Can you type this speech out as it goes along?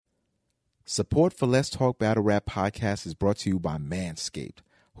Support for Let's Talk Battle Rap podcast is brought to you by Manscaped,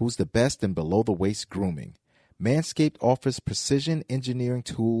 who's the best in below-the-waist grooming. Manscaped offers precision engineering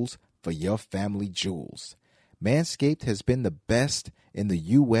tools for your family jewels. Manscaped has been the best in the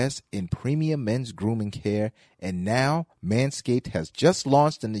U.S. in premium men's grooming care, and now Manscaped has just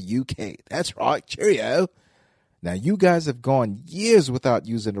launched in the U.K. That's right, cheerio. Now, you guys have gone years without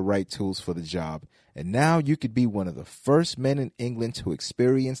using the right tools for the job, and now you could be one of the first men in England to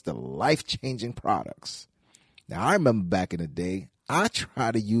experience the life-changing products. Now, I remember back in the day, I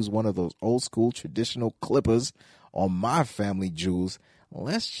tried to use one of those old-school traditional clippers on my family jewels.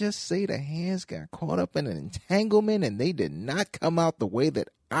 Let's just say the hands got caught up in an entanglement, and they did not come out the way that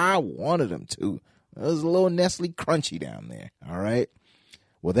I wanted them to. It was a little Nestle crunchy down there, all right?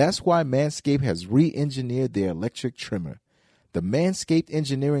 Well, that's why Manscaped has re-engineered their electric trimmer. The Manscaped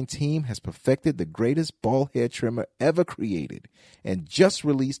engineering team has perfected the greatest ball hair trimmer ever created and just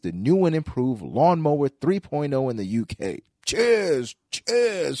released the new and improved Lawnmower 3.0 in the UK. Cheers!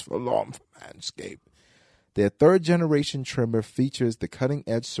 Cheers for Manscaped. Their third-generation trimmer features the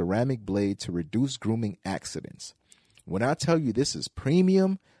cutting-edge ceramic blade to reduce grooming accidents. When I tell you this is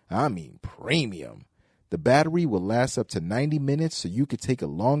premium, I mean premium. The battery will last up to 90 minutes so you could take a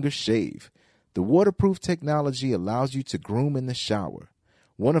longer shave. The waterproof technology allows you to groom in the shower.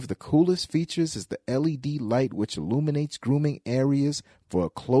 One of the coolest features is the LED light, which illuminates grooming areas for a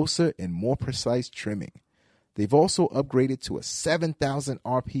closer and more precise trimming. They've also upgraded to a 7,000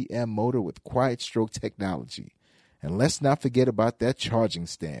 RPM motor with quiet stroke technology. And let's not forget about that charging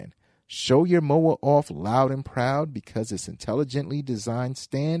stand. Show your mower off loud and proud because its intelligently designed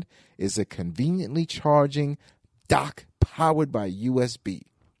stand is a conveniently charging dock powered by USB.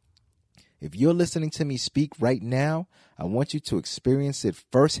 If you're listening to me speak right now, I want you to experience it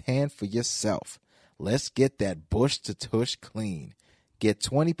firsthand for yourself. Let's get that bush to tush clean. Get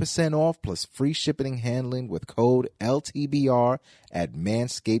 20% off plus free shipping and handling with code LTBR at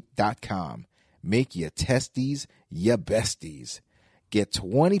manscaped.com. Make your testes your besties. Get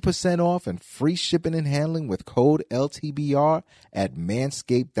 20% off and free shipping and handling with code LTBR at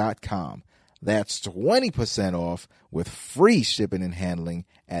manscaped.com. That's 20% off with free shipping and handling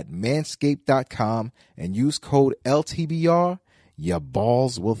at manscaped.com and use code LTBR. Your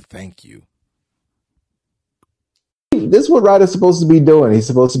balls will thank you. This is what Ryder's supposed to be doing. He's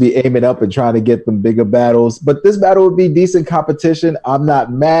supposed to be aiming up and trying to get them bigger battles. But this battle would be decent competition. I'm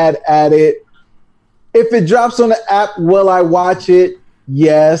not mad at it. If it drops on the app, will I watch it?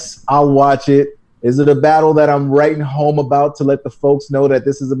 Yes, I'll watch it. Is it a battle that I'm writing home about to let the folks know that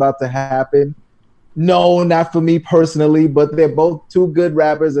this is about to happen? No, not for me personally, but they're both two good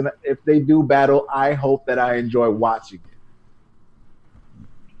rappers, and if they do battle, I hope that I enjoy watching it.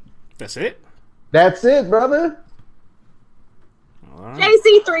 That's it? That's it, brother. Right.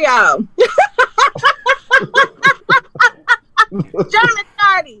 JC3O. German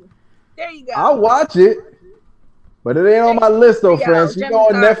 30. There you go. I'll watch it, but it ain't on my list, though, friends. You go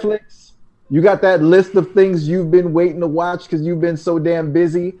on Netflix. You got that list of things you've been waiting to watch because you've been so damn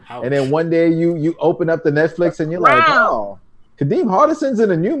busy. Ouch. And then one day you open up the Netflix and you're like, oh, Kadeem Hardison's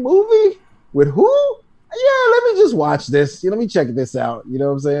in a new movie? With who? Yeah, let me just watch this. Let me check this out. You know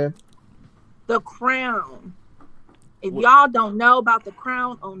what I'm saying? The Crown. If y'all don't know about The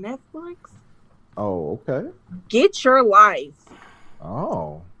Crown on Netflix. Oh, okay. Get your life.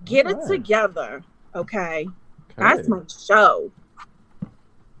 Oh. Get it together. Okay. That's my show.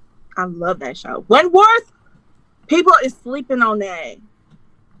 I love that show. Wentworth, people is sleeping on that.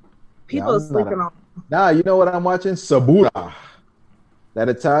 People is sleeping on. Nah, you know what I'm watching? Sabura, that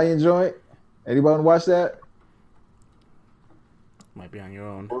Italian joint. Anybody watch that? Might be on your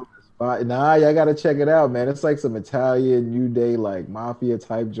own. Nah, y'all gotta check it out, man. It's like some Italian New Day, like mafia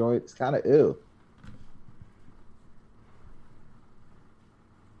type joint. It's kind of ill.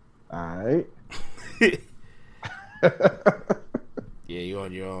 All right. Yeah, you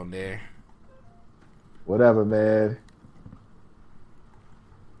on your own there. Whatever, man.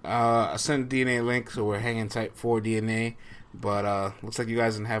 I sent DNA link, so we're hanging tight for DNA. But looks like you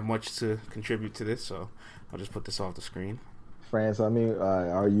guys didn't have much to contribute to this, so I'll just put this off the screen. France, I mean,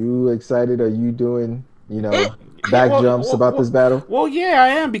 are you excited? Are you doing, back jumps about this battle? Well, yeah, I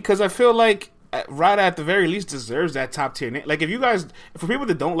am, because I feel like Ryder at the very least deserves that top tier name. Like, if you guys, for people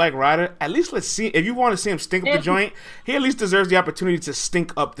that don't like Ryder, at least let's see. If you want to see him stink up the joint, he at least deserves the opportunity to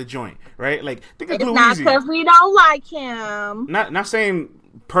stink up the joint, right? Like, think of Glue Easy. Not because we don't like him. Not saying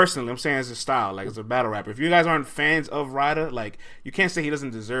personally. I'm saying as a style, like as a battle rapper. If you guys aren't fans of Ryder, like you can't say he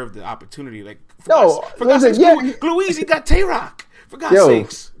doesn't deserve the opportunity. Like, for God's sakes, Glue Easy got Tay-Rock. For God's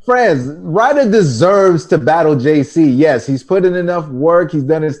sakes. Friends, Ryder deserves to battle JC. Yes, he's put in enough work. He's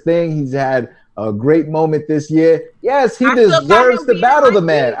done his thing. He's had a great moment this year. Yes, he deserves to battle the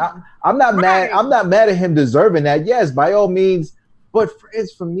man. I'm not mad. I'm not mad at him deserving that. Yes, by all means. But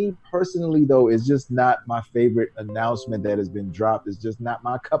for me personally, though, it's just not my favorite announcement that has been dropped. It's just not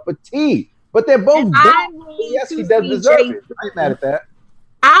my cup of tea. But they're both yes, he does deserve it. I ain't mad at that.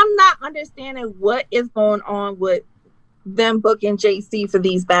 I'm not understanding what is going on with them booking JC for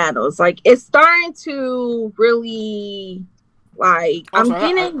these battles. Like, it's starting to really, like, I'm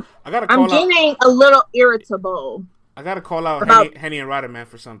getting a little irritable. I gotta call out Henny and Ryder, man,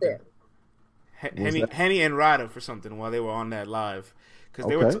 for something. Henny and Ryder for something while they were on that live, because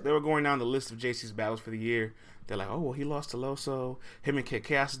they were going down the list of JC's battles for the year. They're like, oh, well, he lost to Loso. Him and Kid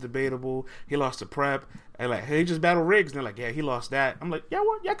Chaos is debatable. He lost to Prep. And like, hey, he just battled Riggs. And they're like, yeah, he lost that. I'm like, yeah,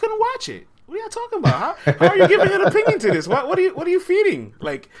 y'all couldn't watch it. What are y'all talking about? How are you giving an opinion to this? What are you feeding?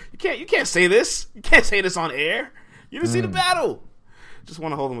 Like, you can't say this. You can't say this on air. You didn't see the battle. Just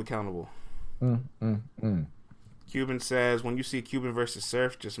want to hold them accountable. Cuban says, when you see Cuban versus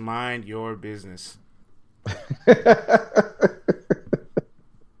Surf, just mind your business.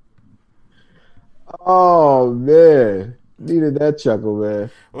 Oh, man. Needed that chuckle,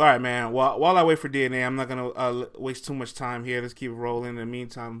 man. Well, all right, man. While I wait for DNA, I'm not going to waste too much time here. Let's keep it rolling. In the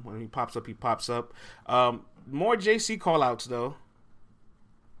meantime, when he pops up, he pops up. More JC call-outs, though.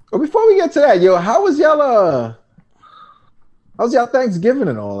 Well, before we get to that, yo, how was y'all Thanksgiving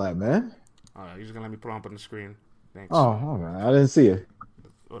and all that, man? All right, you're just going to let me put it up on the screen. Thanks. Oh, man. I didn't see it.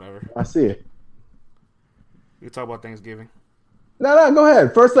 Whatever. I see it. We can talk about Thanksgiving. No, go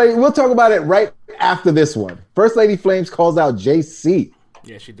ahead. First Lady, we'll talk about it right after this one. First Lady Flames calls out JC.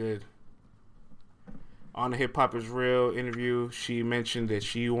 Yeah, she did. On the Hip Hop Is Real interview, she mentioned that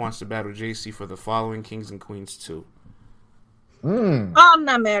she wants to battle JC for the following Kings and Queens 2. I'm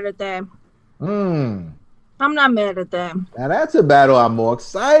not mad at that. I'm not mad at that. Now that's a battle I'm more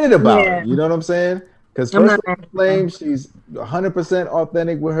excited about. Yeah. You know what I'm saying? Because First Lady Flames, she's 100%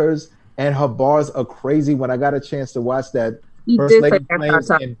 authentic with hers, and her bars are crazy. When I got a chance to watch that First Lady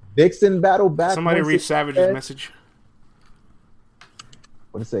Flames and Vixen battle back. Somebody read Savage's message.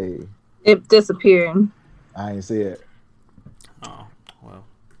 What it say? It disappeared. I ain't see it. Oh, well.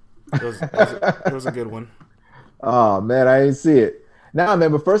 It was a good one. Oh, man, I ain't see it. Now,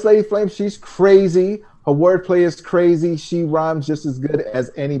 remember, First Lady Flames, she's crazy. Her wordplay is crazy. She rhymes just as good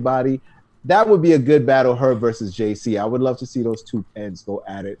as anybody. That would be a good battle, her versus JC. I would love to see those two pens go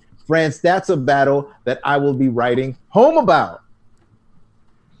at it. France, that's a battle that I will be writing home about.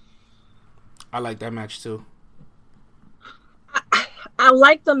 I like that match too. I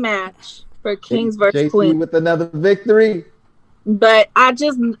like the match for Kings versus Queens with another victory. But I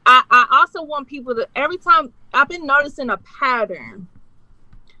also want people to, every time, I've been noticing a pattern.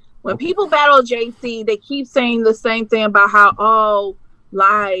 When people battle JC, they keep saying the same thing about how,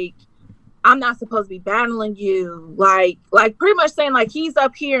 like, I'm not supposed to be battling you. Like pretty much saying like he's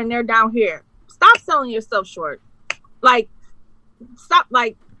up here and they're down here. Stop selling yourself short. Like, stop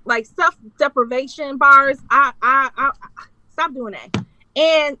like self-deprivation bars. I stop doing that.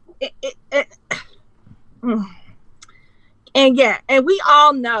 And yeah, and we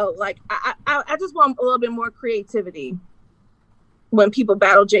all know, like, I just want a little bit more creativity when people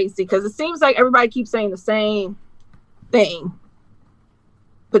battle JC, because it seems like everybody keeps saying the same thing.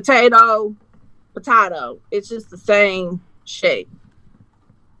 Potato. It's just the same shit.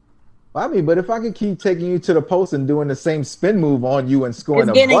 I mean, but if I could keep taking you to the post and doing the same spin move on you and scoring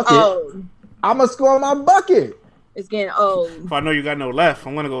a bucket, I'm going to score my bucket. It's getting old. If I know you got no left,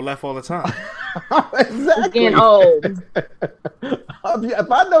 I'm going to go left all the time. Exactly. It's getting old.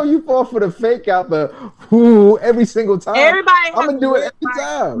 If I know you fall for the fake out the whoo every single time, I'm going to do it every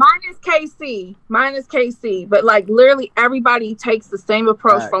time. Mine is KC. But like literally everybody takes the same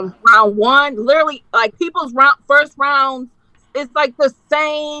approach from round one. Literally like people's first rounds, it's like the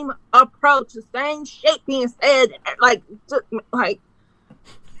same approach, the same shit being said. Like, hey,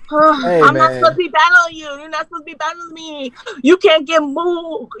 I'm not supposed to be battling you. You're not supposed to be battling me. You can't get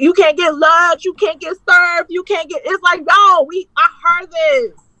moved. You can't get loved. You can't get served. You can't get. It's like, no, I heard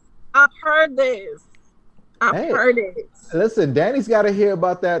this. I've heard it. Listen, Danny's got to hear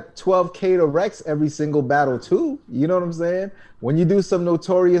about that 12K to Rex every single battle too. You know what I'm saying? When you do some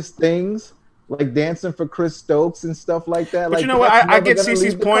notorious things like dancing for Chris Stokes and stuff like that. But like, you know what? I get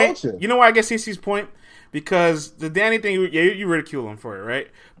CC's point. You know why I get CC's point? Because the Danny thing, you ridicule him for it, right?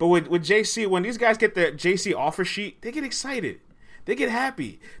 But with JC, when these guys get the JC offer sheet, they get excited. they get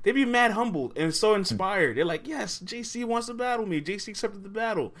happy. They be mad humbled and so inspired. They're like, yes, JC wants to battle me. JC accepted the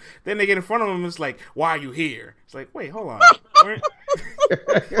battle. Then they get in front of him. It's like, why are you here? It's like, wait, hold on.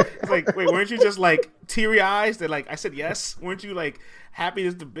 It's like, wait, weren't you just like teary eyes? That like, I said yes. Weren't you like happy?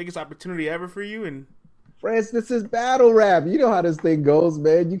 This is the biggest opportunity ever for you. And France, this is battle rap. You know how this thing goes,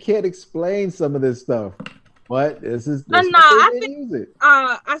 man. You can't explain some of this stuff. But this is no.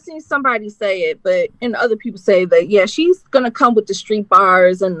 I seen somebody say it, but and other people say that yeah, she's gonna come with the street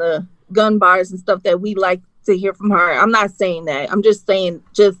bars and the gun bars and stuff that we like to hear from her. I'm not saying that. I'm just saying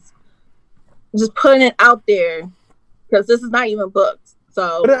just putting it out there because this is not even booked.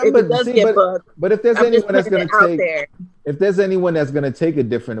 So but if there's anyone that's gonna take if there's anyone that's gonna take a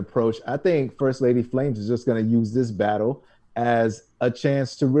different approach, I think First Lady Flames is just gonna use this battle as a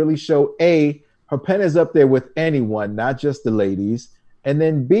chance to really show her pen is up there with anyone, not just the ladies. And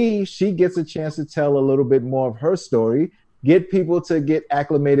then B, she gets a chance to tell a little bit more of her story, get people to get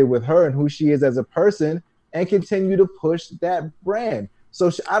acclimated with her and who she is as a person, and continue to push that brand. So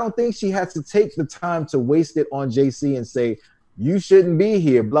I don't think she has to take the time to waste it on JC and say, you shouldn't be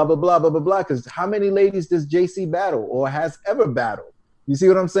here, blah, blah, blah, blah, blah, blah. Because how many ladies does JC battle or has ever battled? You see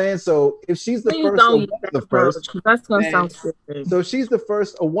what I'm saying? So if she's the first or one of the first, that's gonna sound stupid. So she's the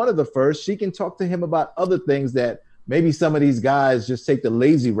first or one of the first, she can talk to him about other things that maybe some of these guys just take the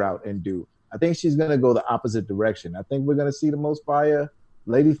lazy route and do. I think she's gonna go the opposite direction. I think we're gonna see the most fire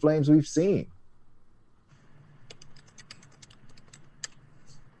Lady Flames we've seen.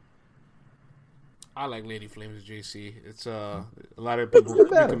 I like Lady Flames JC. It's a lot of people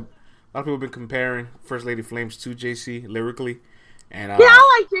have been comparing First Lady Flames to JC lyrically. And, yeah,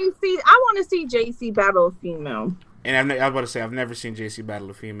 I like JC. I want to see JC battle a female. And I was about to say, I've never seen JC battle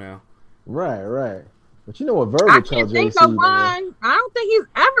a female. Right. But you know what Verb would tell JC? I don't think he's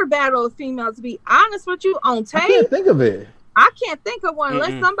ever battled a female, to be honest with you, on tape. I can't think of it. I can't think of one.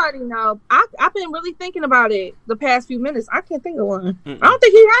 Let somebody know. I've been really thinking about it the past few minutes. I can't think of one. I don't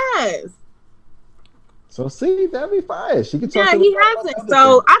think he has. So see, that'd be fire. She could talk. Yeah, he hasn't.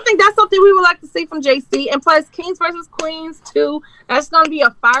 So I think that's something we would like to see from JC. And plus, Kings versus Queens too. That's going to be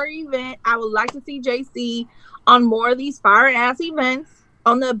a fire event. I would like to see JC on more of these fire ass events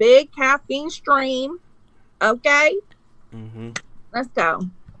on the big caffeine stream. Okay. Let's go.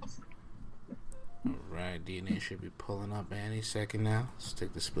 All right, DNA should be pulling up any second now. Let's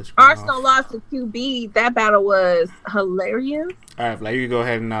take the split screen. Arsenal lost to QB. That battle was hilarious. All right, Vlad, you go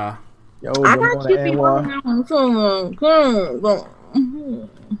ahead and. Yo, I got you people.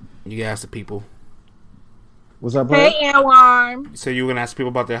 You can ask the people. What's up, bro? Hey, Anwar. So you were gonna ask people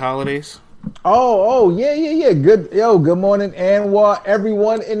about their holidays? Oh, yeah. Good morning, Anwar.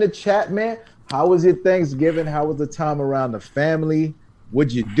 Everyone in the chat, man. How was your Thanksgiving? How was the time around the family?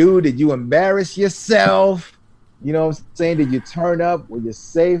 What'd you do? Did you embarrass yourself? You know what I'm saying? Did you turn up? Were you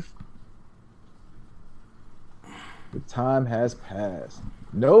safe? The time has passed.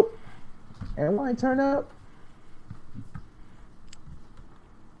 Nope. And why turn up?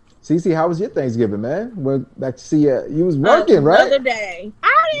 Cece, how was your Thanksgiving, man? We're back to see you. You was working, right? Another day.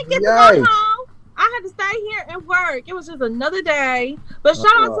 I didn't get to go home. I had to stay here and work. It was just another day. But shout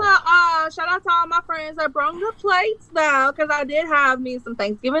out to all my friends that brought the plates though, because I did have me some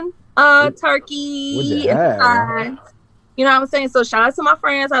Thanksgiving turkey. What'd you have? You know what I'm saying? So shout out to my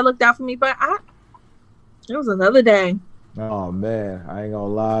friends that looked out for me. But it was another day. Oh man, I ain't gonna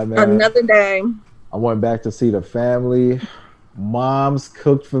lie, man. Another day. I went back to see the family. Mom's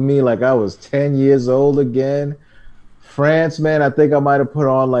cooked for me like I was 10 years old again. France, man, I think I might have put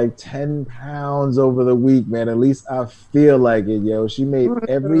on like 10 pounds over the week, man. At least I feel like it, yo. She made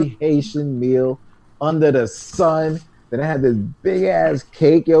every Haitian meal under the sun. Then I had this big ass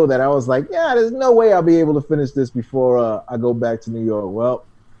cake, yo, that I was like, yeah, there's no way I'll be able to finish this before I go back to New York. Well,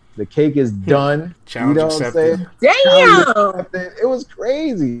 the cake is done. Challenge you know accepted. What I'm saying? Damn! It was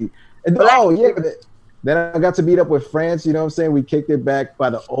crazy. And then I got to meet up with France. You know what I'm saying? We kicked it back by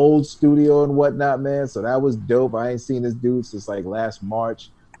the old studio and whatnot, man. So that was dope. I ain't seen this dude since like last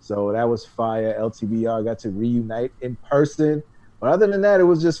March. So that was fire. LTBR got to reunite in person. But other than that, it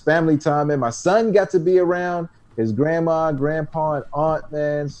was just family time, man. My son got to be around his grandma, grandpa, and aunt,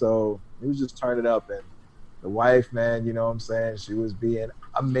 man. So he was just turning up. And the wife, man, you know what I'm saying? She was being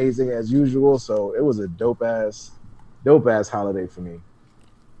amazing as usual. So it was a dope ass holiday for me.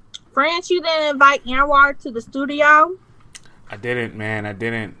 France, you didn't invite Anwar to the studio? I didn't, man. I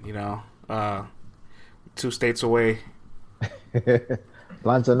didn't, 2 states away.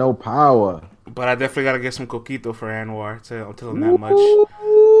 Plancha no power. But I definitely got to get some coquito for Anwar. I'll tell him that much.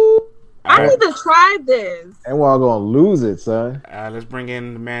 I need to try this. Anwar gonna lose it, son. Let's bring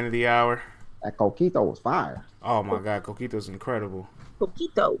in the man of the hour. That Coquito was fire. Oh my God, Coquito's incredible.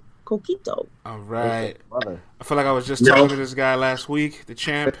 Coquito. All right. Brother. I feel like I was just talking to this guy last week. The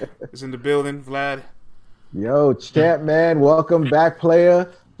champ is in the building, Vlad. Yo, champ, man. Welcome back,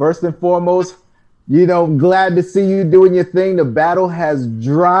 player. First and foremost, glad to see you doing your thing. The battle has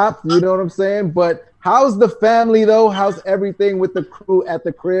dropped, you know what I'm saying? But how's the family, though? How's everything with the crew at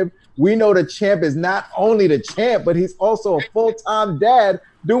the crib? We know the champ is not only the champ, but he's also a full-time dad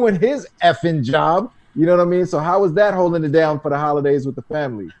doing his effing job. You know what I mean? So how was that holding it down for the holidays with the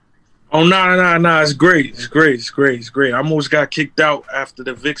family? Oh, no. It's great. It's great. I almost got kicked out after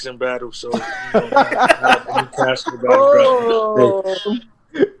the Vixen battle. So, I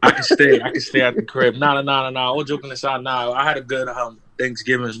can stay at the crib. No. All joking aside, I had a good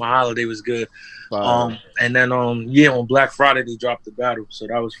Thanksgiving. My holiday was good. And then on Black Friday they dropped the battle, so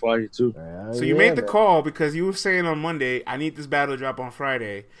that was fire too. So you made the call because you were saying on Monday, I need this battle to drop on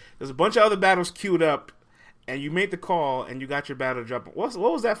Friday. There's a bunch of other battles queued up, and you made the call and you got your battle drop. What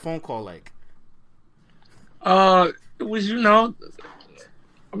was that phone call like? It was,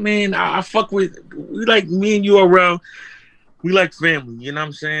 I fuck with, we like, me and URL, we like family, you know what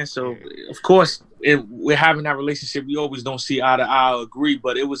I'm saying? So of course, we're having that relationship. We always don't see eye to eye or agree,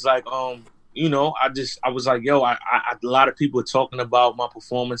 but it was like, I was like, yo, a lot of people are talking about my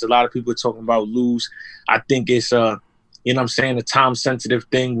performance. A lot of people are talking about lose. I think it's, you know what I'm saying, a time sensitive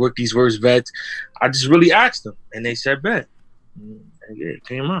thing, rookies versus vets. I just really asked them and they said, bet. And yeah, it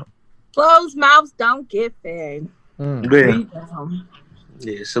came out. Closed mouths don't get fed. Yeah,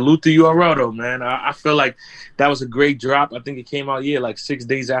 salute to URL though, man. I feel like that was a great drop. I think it came out, like 6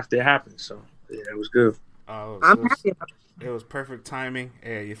 days after it happened. So, yeah, it was good. I'm happy about it. It was perfect timing.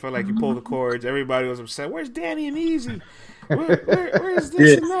 Yeah, you felt like you pulled the cords. Everybody was upset. Where's Danny and Easy? Where is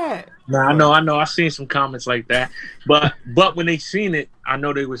this and that? Nah, I know. I seen some comments like that. But when they seen it, I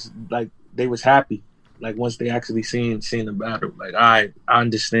know they was happy. Like once they actually seen the battle. Like, I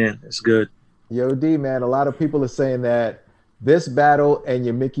understand. It's good. Yo, D, man, a lot of people are saying that this battle and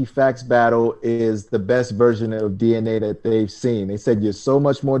your Mickey Facts battle is the best version of DNA that they've seen. They said you're so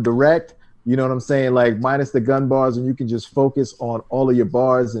much more direct. You know what I'm saying? Like minus the gun bars, and you can just focus on all of your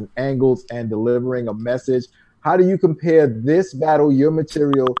bars and angles and delivering a message. How do you compare this battle, your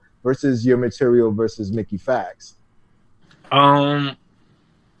material versus Mickey Facts? I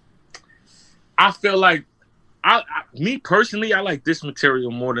feel like me personally, I like this material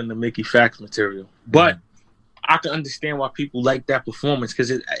more than the Mickey Facts material, but I can understand why people like that performance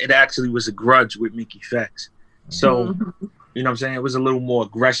because it actually was a grudge with Mickey Facts. So, you know what I'm saying? It was a little more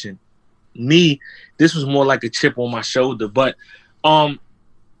aggression. Me, this was more like a chip on my shoulder. But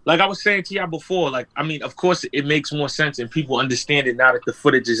like I was saying to y'all before, of course it makes more sense and people understand it now that the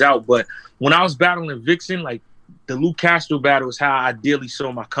footage is out. But when I was battling Vixen, like the Lou Castro battle is how I ideally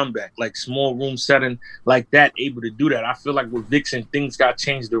saw my comeback. Like small room setting like that, able to do that. I feel like with Vixen, things got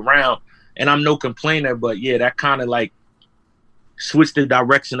changed around. And I'm no complainer, but yeah, that kind of like switched the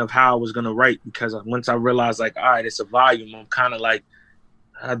direction of how I was going to write because once I realized like, all right, it's a volume, I'm kind of like,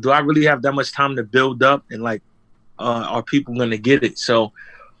 do I really have that much time to build up and like, are people going to get it? So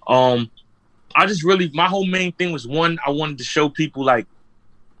I just really, my whole main thing was one, I wanted to show people like,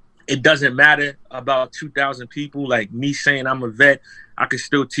 it doesn't matter about 2,000 people, like me saying I'm a vet, I can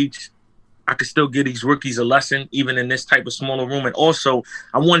still teach. I could still give these rookies a lesson, even in this type of smaller room. And also,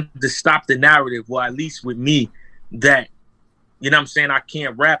 I wanted to stop the narrative, well, at least with me, that, you know what I'm saying, I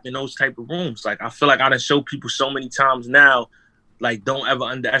can't rap in those type of rooms. Like, I feel like I done show people so many times now, like, don't ever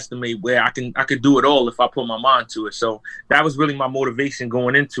underestimate where I could do it all if I put my mind to it. So that was really my motivation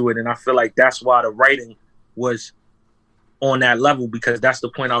going into it. And I feel like that's why the writing was on that level, because that's the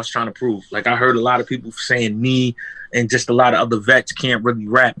point I was trying to prove. Like, I heard a lot of people saying me and just a lot of other vets can't really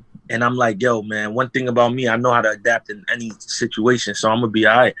rap. And I'm like, yo, man, one thing about me, I know how to adapt in any situation, so I'm going to be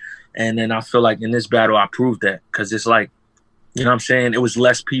all right. And then I feel like in this battle, I proved that because it's like, you know what I'm saying? It was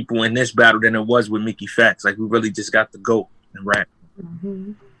less people in this battle than it was with Mickey Facts. Like, we really just got to go and rap.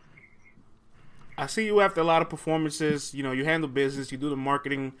 Mm-hmm. I see you after a lot of performances. You know, you handle business, you do the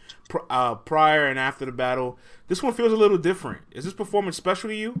marketing prior and after the battle. This one feels a little different. Is this performance special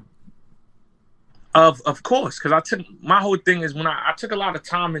to you? Of course, because I took my whole thing is when I took a lot of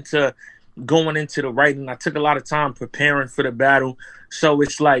time into going into the writing. I took a lot of time preparing for the battle. So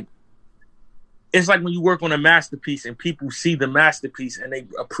it's like when you work on a masterpiece and people see the masterpiece and they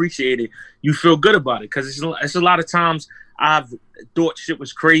appreciate it, you feel good about it. Because it's a lot of times I've thought shit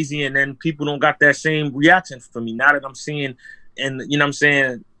was crazy and then people don't got that same reaction for me. Now that I'm seeing, and you know what I'm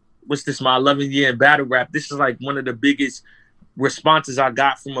saying, what's this, my 11th year in battle rap, this is like one of the biggest responses I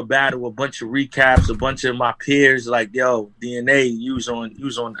got from a battle, a bunch of recaps, a bunch of my peers like, yo, DNA, you was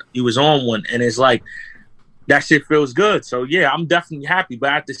on one. And it's like, that shit feels good. So yeah, I'm definitely happy.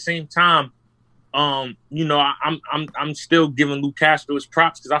 But at the same time, you know, I'm still giving Lou Castro his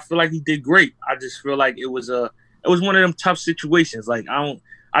props because I feel like he did great. I just feel like it was one of them tough situations. Like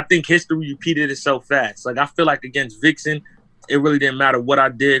I think history repeated itself fast. Like I feel like against Vixen, it really didn't matter what I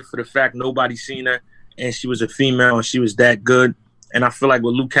did for the fact nobody seen her and she was a female and she was that good. And I feel like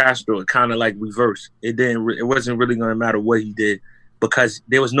with Lou Castro, it kind of like reversed. It wasn't really going to matter what he did because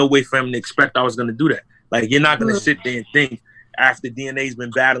there was no way for him to expect I was going to do that. Like you're not going to sit there and think after DNA's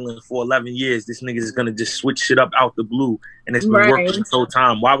been battling for 11 years, this nigga is going to just switch shit up out the blue and it's been working this whole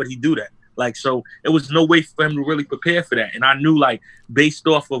time. Why would he do that? Like, so it was no way for him to really prepare for that. And I knew, like, based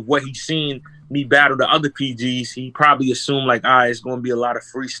off of what he's seen me battle the other PGs, he probably assumed, like, all right, it's going to be a lot of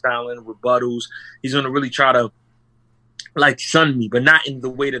freestyling, rebuttals. He's going to really try to, like, shun me, but not in the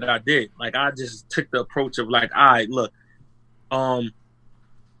way that I did. Like, I just took the approach of, like, all right, look, you know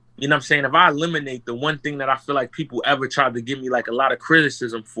what I'm saying? If I eliminate the one thing that I feel like people ever tried to give me, like, a lot of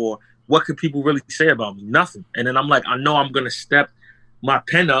criticism for, what could people really say about me? Nothing. And then I'm like, I know I'm going to step my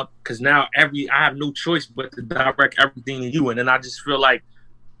pen up because now I have no choice but to direct everything to you. And then I just feel like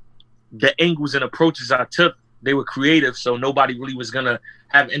the angles and approaches I took, they were creative, so nobody really was gonna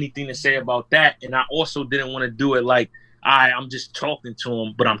have anything to say about that. And I also didn't want to do it like I'm just talking to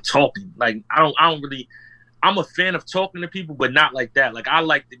him, but I'm talking. Like I don't really. I'm a fan of talking to people, but not like that. Like I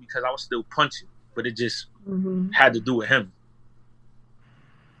liked it because I was still punching, but it just had to do with him.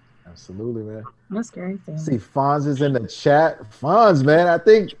 Absolutely, man. That's crazy. See, Fonz is in the chat. Fonz, man, I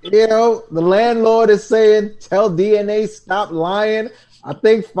think, you know, the landlord is saying, tell DNA stop lying. I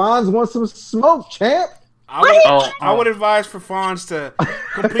think Fonz wants some smoke, champ. I would advise for Fonz to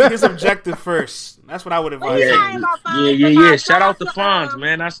complete his objective first. That's what I would advise. Yeah. Shout out to Fonz,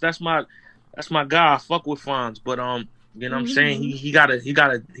 man. That's my guy. I fuck with Fonz, but you know what I'm saying? He got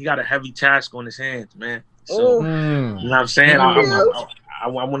a heavy task on his hands, man. So you know what I'm saying? I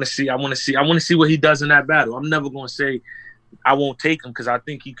want to see what he does in that battle. I'm never going to say I won't take him because I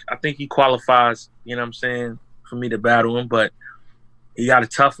think he qualifies, you know what I'm saying, for me to battle him, but he got a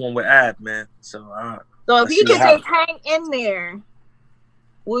tough one with Ab, man. So if he could just hang in there,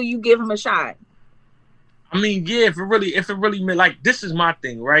 will you give him a shot? I mean, yeah, if it really meant, like, this is my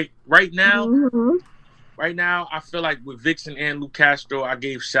thing, right? Right now, I feel like with Vixen and Lou Castro, I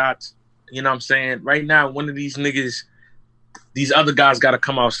gave shots, you know what I'm saying? Right now, one of these niggas, these other guys got to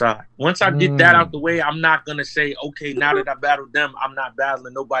come outside. Once I get that out the way, I'm not going to say, okay, now that I battled them, I'm not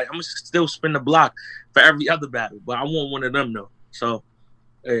battling nobody. I'm going to still spin the block for every other battle, but I want one of them, though. So,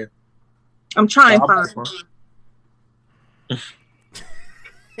 yeah. I'm trying,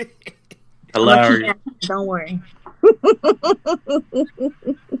 Hilarious. Don't worry.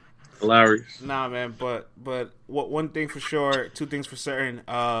 Hilarious. Nah, man, but one thing for sure, two things for certain,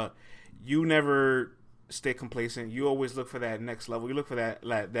 you never stay complacent. You always look for that next level. You look for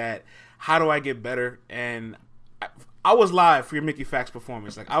that how do I get better? And I was live for your Mickey Fax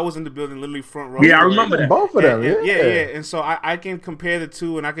performance. Like I was in the building, literally front row. Yeah, I remember that. Both of them. Yeah. And so I can compare the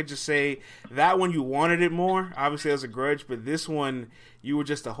two, and I could just say that one you wanted it more. Obviously, as a grudge, but this one you were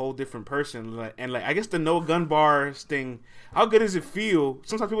just a whole different person. And I guess the no gun bars thing. How good does it feel?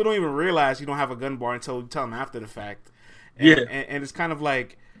 Sometimes people don't even realize you don't have a gun bar until you tell them after the fact. And it's kind of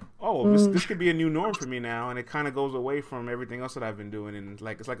like, oh, this could be a new norm for me now, and it kind of goes away from everything else that I've been doing, and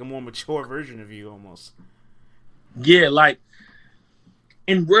it's like a more mature version of you almost. Yeah, like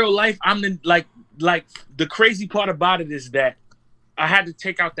in real life, I'm like the crazy part about it is that I had to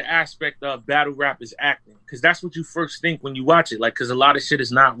take out the aspect of battle rap is acting because that's what you first think when you watch it. Like, because a lot of shit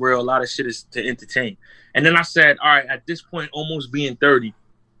is not real, a lot of shit is to entertain. And then I said, all right, at this point, almost being 30,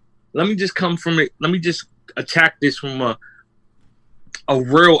 let me just come from it. Let me just attack this from a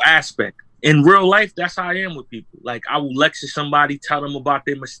real aspect. In real life, that's how I am with people. Like, I will lecture somebody, tell them about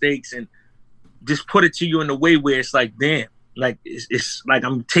their mistakes, and just put it to you in a way where it's like, damn, like it's like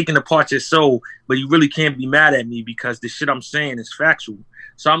I'm taking apart your soul, but you really can't be mad at me because the shit I'm saying is factual.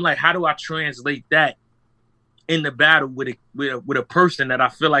 So I'm like, how do I translate that in the battle with a person that I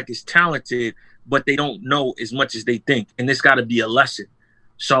feel like is talented, but they don't know as much as they think, and it's got to be a lesson.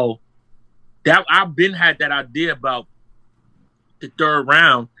 So that I've been had that idea about the third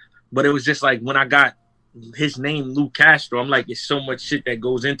round, but it was just like when I got his name, Lou Castro, I'm like, it's so much shit that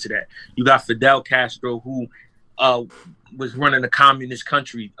goes into that. You got Fidel Castro, who was running a communist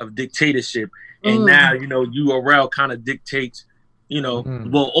country of dictatorship, and now, you know, URL kind of dictates, you know,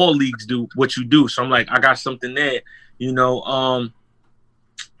 well, all leagues do what you do. So I'm like, I got something there, you know,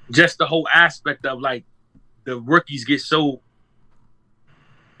 just the whole aspect of like the rookies get so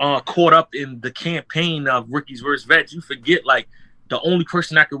caught up in the campaign of Rookies versus Vets, you forget like the only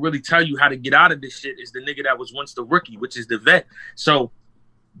person that could really tell you how to get out of this shit is the nigga that was once the rookie, which is the vet. So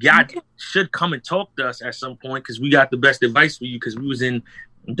y'all should come and talk to us at some point because we got the best advice for you because we was in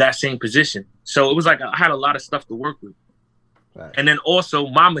that same position. So it was like I had a lot of stuff to work with. Right. And then also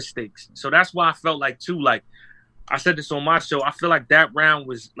my mistakes. So that's why I felt like too, like I said this on my show, I feel like that round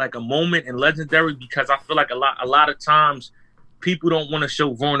was like a moment and legendary because I feel like a lot of times people don't want to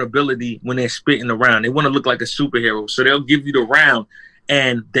show vulnerability when they're spitting around. They want to look like a superhero. So they'll give you the round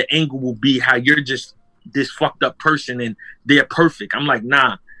and the angle will be how you're just this fucked up person and they're perfect. I'm like,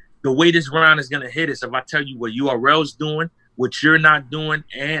 nah, the way this round is going to hit is if I tell you what URL's doing, what you're not doing,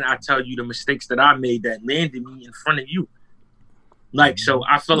 and I tell you the mistakes that I made that landed me in front of you. Like, so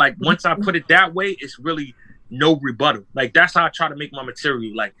I feel like once I put it that way, it's really no rebuttal. Like, that's how I try to make my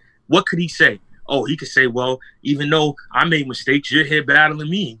material. Like, what could he say? Oh, he could say, well, even though I made mistakes, you're here battling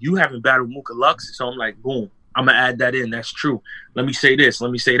me. You haven't battled Mooka Lux. So I'm like, boom, I'm going to add that in. That's true. Let me say this.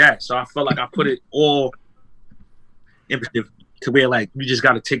 Let me say that. So I felt like I put it all in to where, like, you just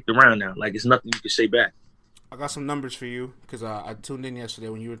got to take the round now. Like, it's nothing you can say back. I got some numbers for you because I tuned in yesterday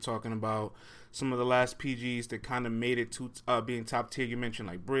when you were talking about some of the last PGs that kind of made it to being top tier. You mentioned,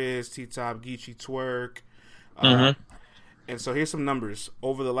 like, Briz, T-Top, Geechee, Twerk. And so here's some numbers.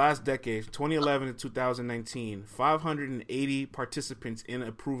 Over the last decade, 2011 to 2019, 580 participants in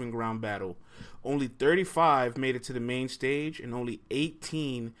a Proving Ground battle. Only 35 made it to the main stage, and only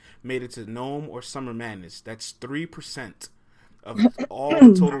 18 made it to Gnome or Summer Madness. That's 3% of all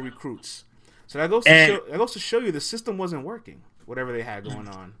the total recruits. So that goes to show you the system wasn't working, whatever they had going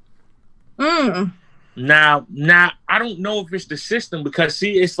on. Now, I don't know if it's the system because,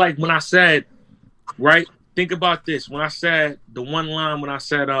 see, it's like when I said, right, think about this. When I said the one line, when I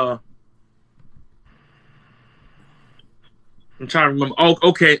said, I'm trying to remember. Oh,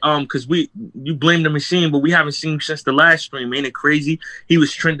 okay. Because you blame the machine, but we haven't seen him since the last stream. Ain't it crazy? He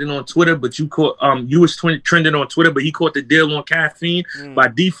was trending on Twitter, but you was trending on Twitter, but he caught the deal on caffeine. By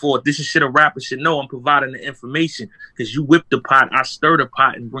default, this is shit a rapper should know. I'm providing the information because you whip the pot, I stir the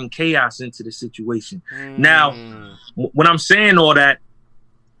pot, and bring chaos into the situation. Now, when I'm saying all that,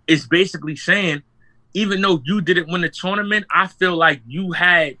 it's basically saying, even though you didn't win the tournament, I feel like you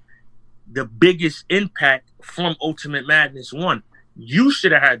had the biggest impact from Ultimate Madness 1. You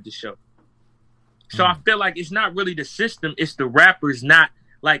should have had the show. So I feel like it's not really the system, it's the rappers. Not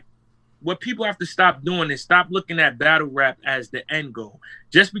like what people have to stop doing is stop looking at battle rap as the end goal.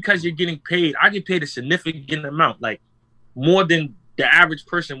 Just because you're getting paid, I get paid a significant amount, like more than the average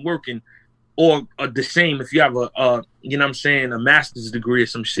person working, or the same if you have a you know what I'm saying, a master's degree or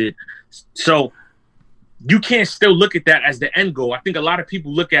some shit. So you can't still look at that as the end goal. I think a lot of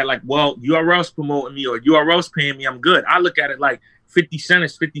people look at like, well, URL's promoting me or URL's paying me, I'm good. I look at it like 50 Cent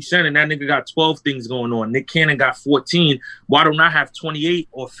is 50 Cent and that nigga got 12 things going on. Nick Cannon got 14. Why don't I have 28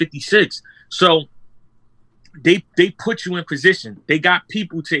 or 56? So they put you in position. They got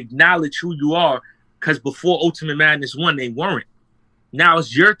people to acknowledge who you are because before Ultimate Madness 1, they weren't. Now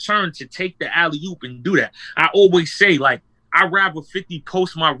it's your turn to take the alley-oop and do that. I always say, like, I'd rather 50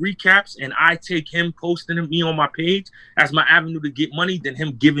 post my recaps and I take him posting me on my page as my avenue to get money than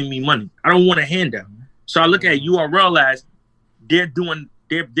him giving me money. I don't want a handout. So I look at URL as they're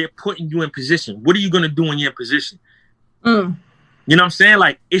putting you in position. What are you going to do when you're in position? You know what I'm saying?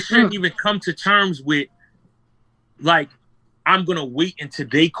 Like, it shouldn't even come to terms with, like, I'm going to wait until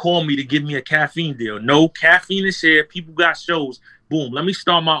they call me to give me a caffeine deal. No, caffeine is here. People got shows. Boom. Let me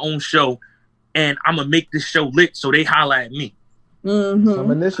start my own show. And I'm gonna make this show lit, so they holler at me.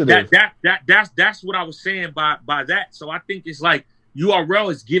 Some initiative. That's what I was saying by that. So I think it's like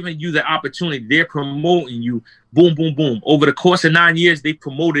URL is giving you the opportunity. They're promoting you. Boom, boom, boom. Over the course of 9 years, they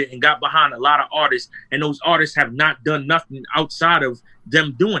promoted and got behind a lot of artists, and those artists have not done nothing outside of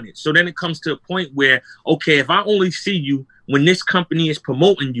them doing it. So then it comes to a point where, okay, if I only see you when this company is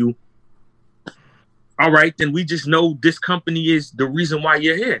promoting you, all right, then we just know this company is the reason why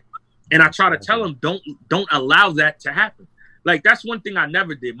you're here. And I try to tell them, don't allow that to happen. Like, that's one thing I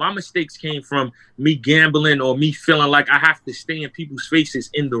never did. My mistakes came from me gambling or me feeling like I have to stay in people's faces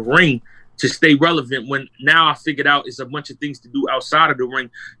in the ring to stay relevant, when now I figured out it's a bunch of things to do outside of the ring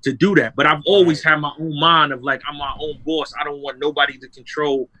to do that. But I've always had my own mind of, like, I'm my own boss. I don't want nobody to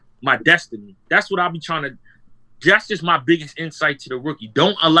control my destiny. That's what I'll be trying to – that's just my biggest insight to the rookie.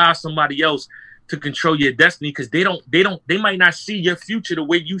 Don't allow somebody else to control your destiny, because they might not see your future the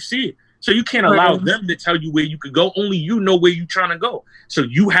way you see it. So you can't allow them to tell you where you could go. Only you know where you're trying to go. So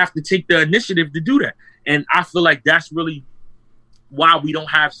you have to take the initiative to do that. And I feel like that's really why we don't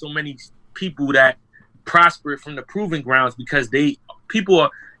have so many people that prosper from the proving grounds, because they people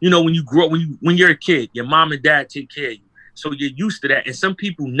are, when you grow, when you're a kid, your mom and dad take care of you. So you're used to that. And some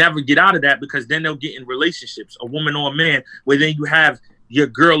people never get out of that because then they'll get in relationships, a woman or a man, where then you have your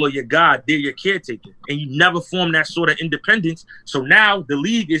girl or your guy, they're your caretaker. And you never form that sort of independence. So now the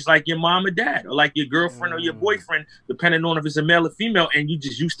league is like your mom or dad, or like your girlfriend or your boyfriend, depending on if it's a male or female, and you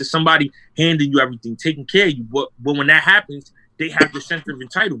just used to somebody handing you everything, taking care of you. But when that happens, they have the sense of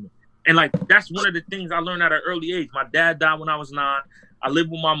entitlement. And like, that's one of the things I learned at an early age. My dad died when I was 9. I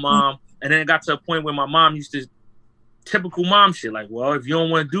lived with my mom. And then it got to a point where my mom used to, typical mom shit, like, well, if you don't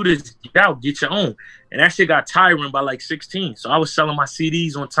want to do this, get out, get your own. And that shit got tiring by like 16. So I was selling my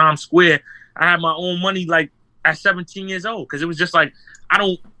CDs on Times Square. I had my own money like at 17 years old, because it was just like,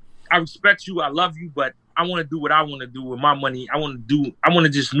 I respect you, I love you, but I want to do what I want to do with my money. I want to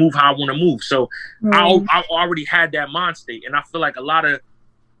just move how I want to move. So I already had that mind state, and I feel like a lot of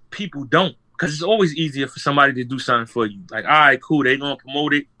people don't, because it's always easier for somebody to do something for you. Like, all right, cool, they gonna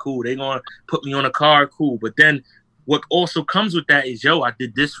promote it, cool, they gonna put me on a card, cool. But then what also comes with that is, yo, I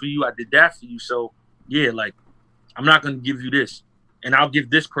did this for you, I did that for you. So yeah, like, I'm not gonna give you this, and I'll give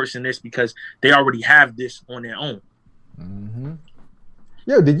this person this because they already have this on their own. Mm-hmm.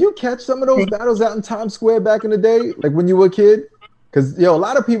 Yo, did you catch some of those battles out in Times Square back in the day, like when you were a kid? Because, a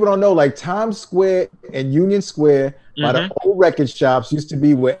lot of people don't know, like, Times Square and Union Square by the old record shops used to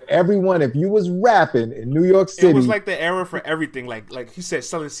be where everyone, if you was rapping in New York City. It was like the era for everything. Like he said,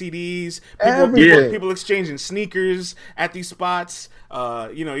 selling CDs, people exchanging sneakers at these spots.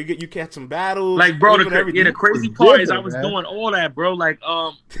 You catch some battles. Like, bro, the crazy part is I was doing all that, bro. Like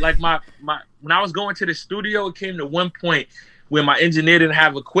my when I was going to the studio, it came to one point where my engineer didn't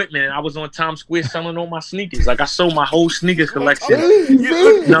have equipment, and I was on Times Square selling all my sneakers. Like, I sold my whole sneakers collection. That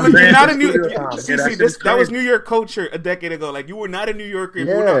was New York culture a decade ago. Like, you were not a New Yorker if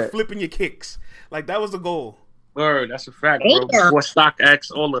you were not flipping your kicks. Like, that was the goal. Word, that's a fact, bro. Before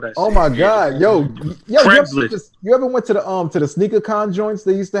StockX, all of that. Oh shit. my God, yo, Craigslist. You ever went to the sneaker con joints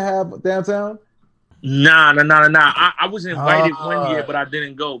they used to have downtown? Nah. I was invited one year, but I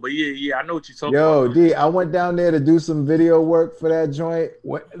didn't go. But yeah, I know what you're talking about. Yo, D, I went down there to do some video work for that joint.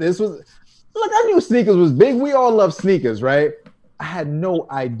 I knew sneakers was big. We all love sneakers, right? I had no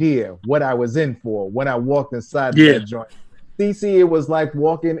idea what I was in for when I walked inside that joint. CC, it was like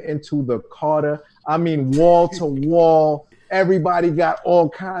walking into the Carter. I mean, wall to wall. Everybody got all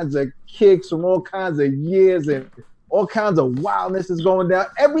kinds of kicks from all kinds of years, and all kinds of wildness is going down.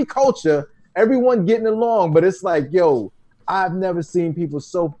 Every culture, everyone getting along, but it's like, yo, I've never seen people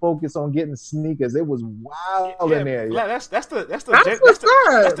so focused on getting sneakers. It was wild in there. Yeah. That's the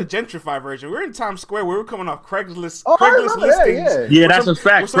gentrified version. We're in Times Square. We're coming off Craigslist listings. Yeah, that's a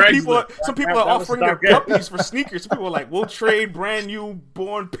fact. Some people are offering their puppies for sneakers. Some people are like, we'll trade brand new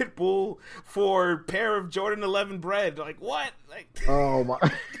born pit bull for a pair of Jordan 11 bread. Like, what? Like, oh my.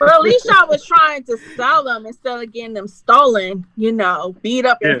 Well, at least y'all was trying to sell them instead of getting them stolen. Beat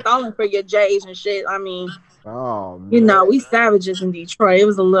up and stolen for your J's and shit. I mean. Oh, man. We savages in Detroit. It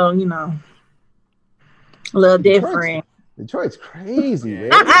was a little, a little different. Detroit's crazy,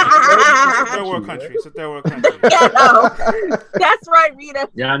 man. It's a third world country. That's right, Rita.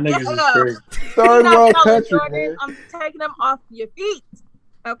 Y'all niggas is crazy. Third world country, man. I'm taking them off your feet.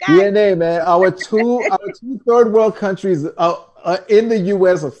 Okay. DNA, man. Our two third world countries in the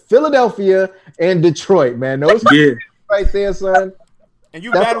U.S. are Philadelphia and Detroit, man. Those right there, son. And you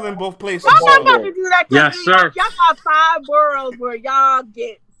battle in both places. Y'all not about to do that. Yes, sir. Y'all got 5 boroughs where y'all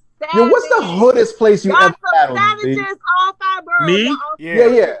get savages. Yo, what's the hoodest place you ever battled? Savages, all 5 boroughs. Me?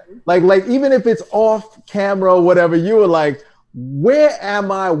 Yeah. Like like even if it's off camera or whatever, you were like, where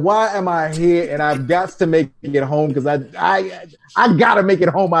am I? Why am I here? And I've got to make it home because I gotta make it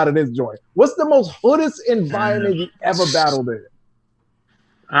home out of this joint. What's the most hoodest environment you ever battled in?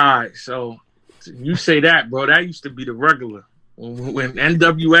 All right, so you say that, bro. That used to be the regular. When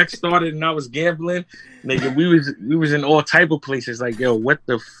NWX started and I was gambling, nigga, we was in all type of places. Like, yo, what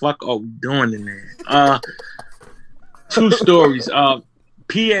the fuck are we doing in there? 2 stories. PA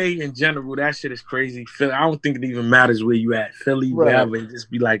in general, that shit is crazy. Philly, I don't think it even matters where you at. Philly, wherever, and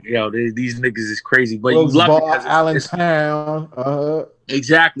just be like, yo, these niggas is crazy. But you love it. Allentown.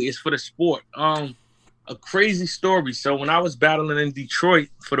 Exactly. It's for the sport. A crazy story. So when I was battling in Detroit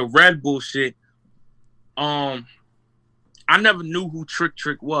for the Red Bull shit, I never knew who Trick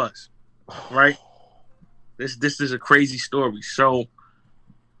was, right? This is a crazy story. So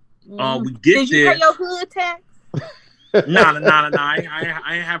we get there. Did you pay your hood tax? Nah.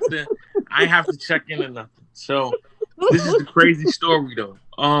 I ain't have to check in or nothing. So this is the crazy story though.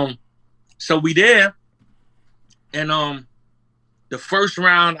 So we there, and the first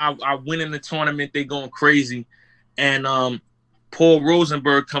round I win in the tournament. They going crazy, and Paul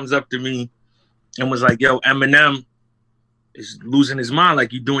Rosenberg comes up to me and was like, yo, Eminem is losing his mind.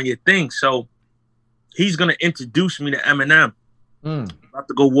 Like, you're doing your thing. So he's going to introduce me to Eminem. I'm about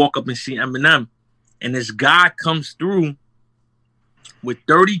to go walk up and see Eminem. And this guy comes through with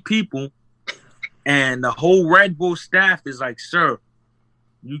 30 people. And the whole Red Bull staff is like, sir,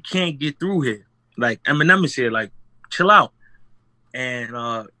 you can't get through here. Like, Eminem is here. Like, chill out.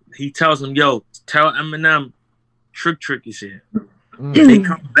 And he tells him, yo, tell Eminem Trick is here. They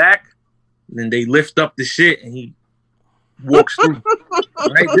come back, and then they lift up the shit, and he walks through.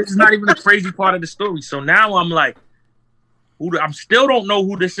 Right? This is not even the crazy part of the story. So now I'm like, I still don't know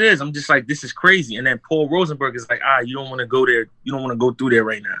who this is. I'm just like, this is crazy. And then Paul Rosenberg is like, you don't want to go there. You don't want to go through there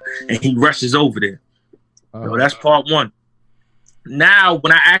right now. And he rushes over there. So that's part one. Now,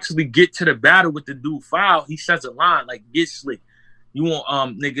 when I actually get to the battle with the dude Foul, he says a line like, get slick. You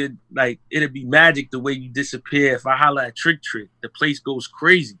want, nigga, like, it'd be magic the way you disappear. If I holler at Trick, the place goes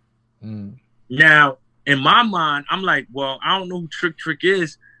crazy. Now, in my mind, I'm like, well, I don't know who Trick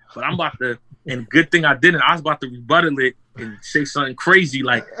is, but I'm about to, and good thing I didn't. I was about to rebuttal it and say something crazy,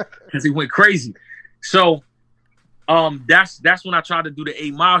 like, because he went crazy. So, that's when I tried to do the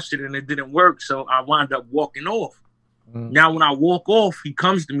 8 Mile shit and it didn't work. So I wound up walking off. Now, when I walk off, he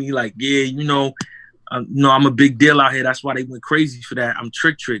comes to me like, yeah, I'm a big deal out here. That's why they went crazy for that. I'm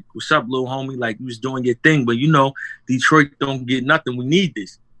Trick. What's up, little homie? Like, you was doing your thing, but Detroit don't get nothing. We need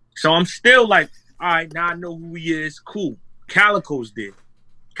this. So I'm still like, all right, now I know who he is. Cool. Calico's there.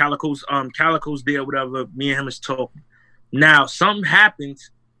 Calico's there, whatever. Me and him is talking. Now, something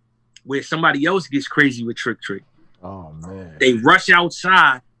happens where somebody else gets crazy with Trick. Oh, man. They rush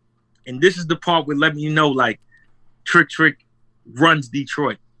outside, and this is the part where let me know, like, Trick runs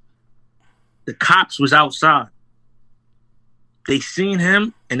Detroit. The cops was outside. They seen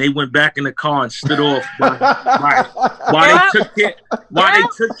him and they went back in the car and stood off while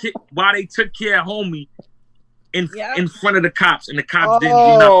they took care of homie in front of the cops, and the cops didn't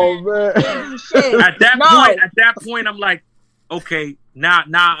do nothing. Man. At that point, I'm like, okay, now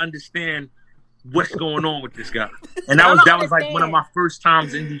I understand what's going on with this guy. And that was like one of my first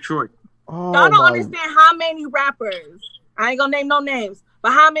times in Detroit. Y'all don't understand how many rappers, I ain't gonna name no names,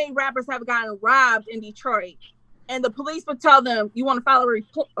 but how many rappers have gotten robbed in Detroit, and the police would tell them, "You want to file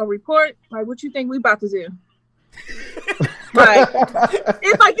a report? Like, what you think we about to do?" Like,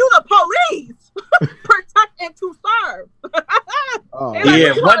 it's like you the police, protect and to serve.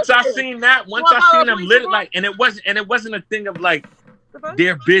 Once I seen them lit like, and it wasn't a thing of like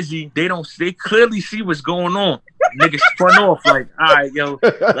they're busy. They clearly see what's going on. Niggas spun off like, all right, yo,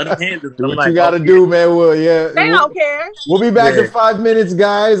 let them handle it. Do what you gotta do, man. They don't care. We'll be back in 5 minutes,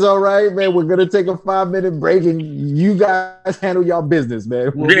 guys. All right, man. We're gonna take a 5-minute break, and you guys handle y'all business,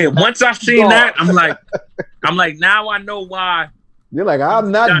 man. Once I seen that, I'm like, now I know why. You're like,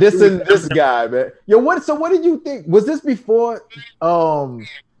 I'm not dissing this guy, man. Yo, what did you think? Was this before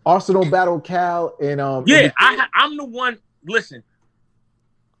Arsenal Battle Cal and I'm the one. Listen,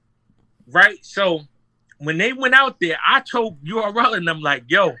 right? So when they went out there, I told URL and I'm like,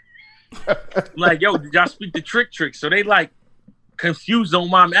 yo, did y'all speak to Trick? So they like confused on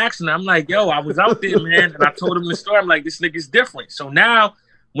why I'm asking. I'm like, yo, I was out there, man, and I told them the story. I'm like, this nigga's different. So now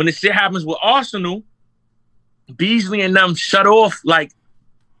when the shit happens with Arsenal, Beasley and them shut off like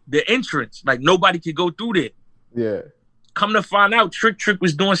the entrance, like nobody could go through there. Yeah. Come to find out, Trick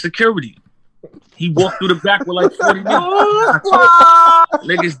was doing security. He walked through the back with like 40 minutes.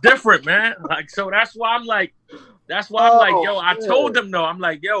 Niggas different, man. Like, so that's why I'm like, yo, I told them though, I'm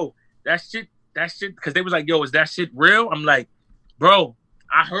like, yo, that shit, because they was like, yo, is that shit real? I'm like, bro,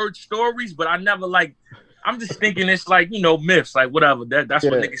 I heard stories, but I never like, I'm just thinking it's like, myths, like whatever. That's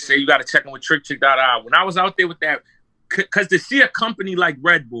what niggas say. You got to check in with Trick. When I was out there with that, because to see a company like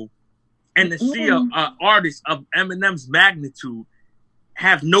Red Bull and to see an artist of Eminem's magnitude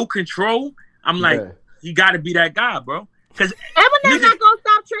have no control, I'm like, he got to be that guy, bro. Because Eminem's not gonna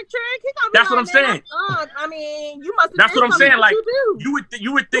stop Trick. That's what I'm saying. I mean, you must. That's what I'm saying. Like you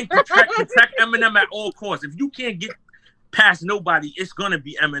would think protect Eminem at all costs. If you can't get past nobody, it's gonna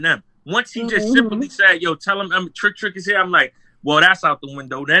be Eminem. Once he just simply said, "Yo, tell him Trick is here," I'm like, "Well, that's out the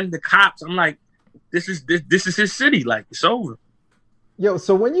window." Then the cops, I'm like, "This is his city. Like, it's over." Yo,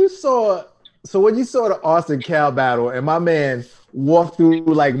 so when you saw the Austin Cal battle and my man walked through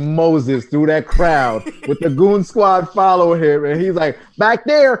like Moses through that crowd with the Goon Squad following him, and he's like, back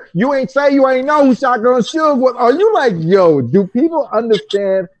there, you ain't know who Shotgun Suge was. Are you like, yo, do people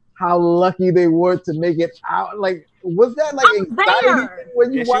understand how lucky they were to make it out? Like, was that like anxiety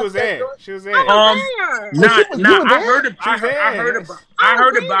when you watched that? She was there. I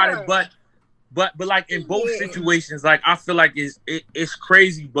heard about it, but But like in both situations, like I feel like it's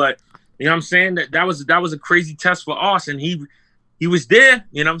crazy, but you know what I'm saying? That was a crazy test for us, and he was there,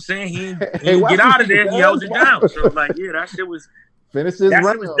 you know what I'm saying? He didn't get out of there, he held it down. So like, yeah, that shit was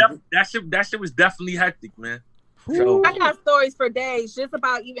that shit was definitely hectic, man. So I got stories for days just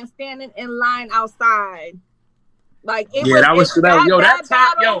about even standing in line outside. Like it was that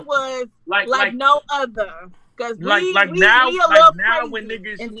battle was like no other. Because now when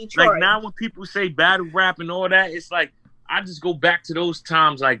niggas like now when people say battle rap and all that, it's like I just go back to those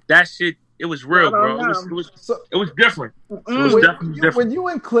times. Like that shit, it was real, bro. It was different. It was definitely different. When you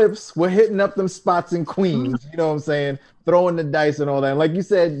and Clips were hitting up them spots in Queens, you know what I'm saying, throwing the dice and all that. And like you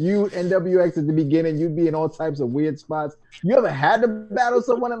said, you NWX at the beginning, you'd be in all types of weird spots. You ever had to battle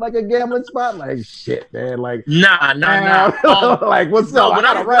someone in like a gambling spot? Like shit, man. Like nah. Like what's up? I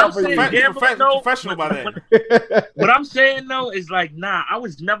got a rap for you. Professional by that. What I'm saying though is like, nah, I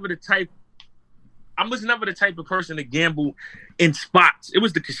was never the type of person to gamble in spots. It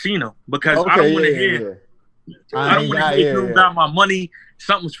was the casino because I don't want to hear. I don't want to hear about my money.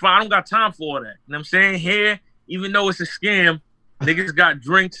 Something's fine. I don't got time for all that. You know what I'm saying? Here, even though it's a scam, niggas got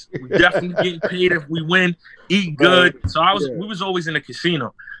drinks. We definitely getting paid if we win. Eat good. So we was always in the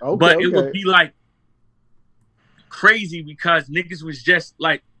casino. But it would be like crazy because niggas was just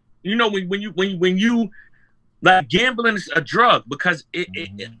like, you know, when you like gambling is a drug because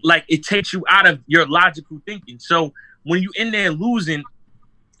it takes you out of your logical thinking. So when you in there losing,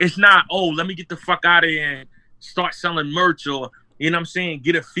 it's not, oh, let me get the fuck out of here and start selling merch or, you know what I'm saying,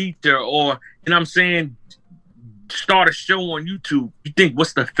 get a feature or, you know what I'm saying, start a show on YouTube. You think,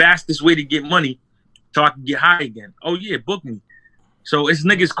 what's the fastest way to get money so I can get high again? Oh, yeah, book me. So it's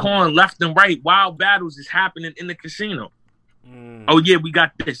niggas calling left and right. Wild battles is happening in the casino. Oh, yeah, we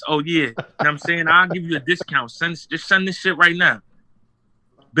got this. Oh, yeah. You know what I'm saying? I'll give you a discount. Just send this shit right now.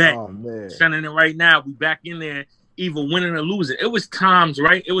 Bet. Oh, man. Sending it right now. We back in there, either winning or losing. It was times,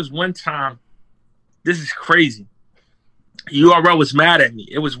 right? It was one time. This is crazy. URL was mad at me.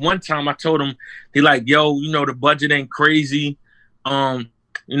 It was one time I told him, he like, yo, you know, the budget ain't crazy. You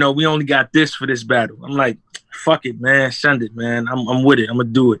know, we only got this for this battle. I'm like, fuck it, man. Send it, man. I'm with it. I'm going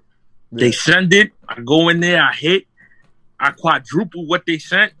to do it. Yeah. They send it. I go in there. I hit. I quadruple what they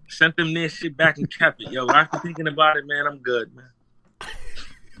sent them their shit back and kept it. Yo, after thinking about it, man, I'm good, man.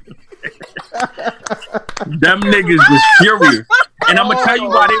 Them niggas was furious. And I'm gonna tell you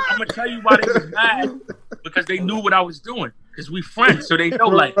why they was mad. Because they knew what I was doing. Because we friends. So they know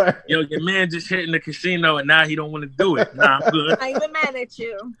like, yo, your man just hit in the casino and now he don't want to do it. Nah, I'm good. I ain't even mad at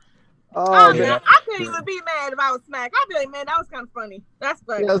you. Oh, man. I couldn't even be mad if I was Smack. I'd be like, man, that was kind of funny. That's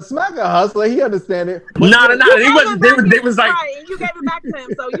funny. Yeah, Smack a hustler. He understand it. No. They was like, and you gave it back to him,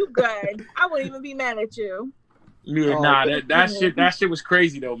 so you good. I wouldn't even be mad at you. Yeah, that shit was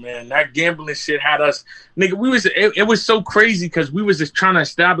crazy though, man. That gambling shit had us, nigga. It was so crazy because we was just trying to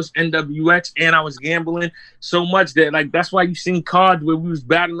establish NWX, and I was gambling so much that like that's why you seen cards where we was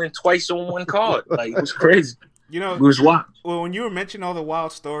battling twice on one card. Like it was crazy. You know, it was wild. Well, when you were mentioning all the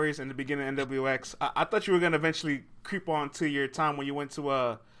wild stories in the beginning of NWX, I thought you were gonna eventually creep on to your time when you went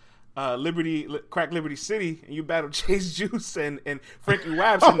to Crack Liberty City and you battled Chase Juice and Frankie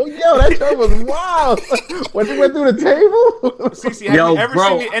Wabs. Oh, yo, that show was wild. When you went through the table. CC, have you ever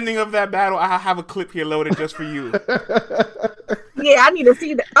seen the ending of that battle? I have a clip here loaded just for you. Yeah, I need to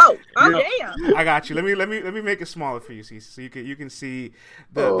see that. Oh, damn! I got you. Let me make it smaller for you, CC, so you can see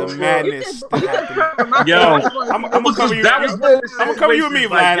the madness that happened. Yo, I'm gonna cover you. I'm gonna cover you with me,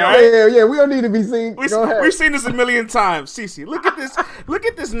 Vlad. Right? Yeah. We don't need to be seen. We've seen this a million times, CC. Look at this. Look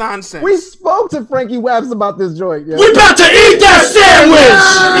at this nonsense. We spoke to Frankie Wabs about this joint. Yeah. We about to eat that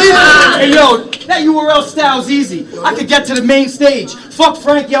sandwich. Hey yo, that URL style's easy. I could get to the main stage. Fuck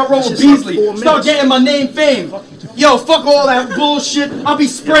Frankie, I'll roll with Beasley. Start getting my name fame. Yo, fuck all that bullshit. I'll be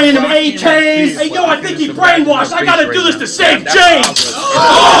spraying them AKs. Hey, yo, I think he brainwashed. I gotta do this to save James.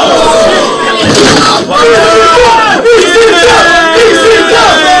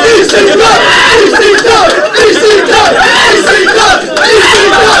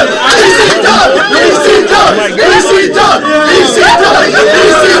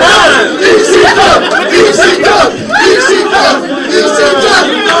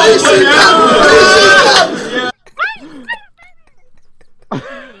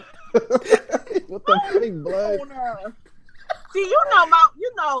 What the big blood? See, you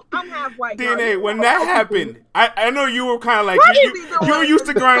know, I'm half white. DNA, when that happened, I know you were kind of like, you were used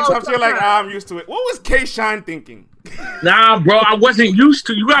to grind tough. So you're like, I'm used to it. What was K-Shine thinking? Nah, bro, I wasn't used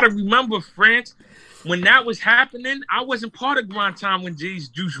to. You got to remember, France. when that was happening, I wasn't part of Grind Time when Jay's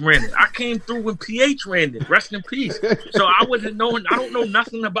Juice ran it. I came through when PH ran it. Rest in peace. So I don't know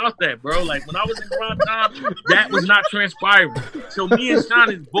nothing about that, bro. Like when I was in Grind Time, that was not transpiring. So me and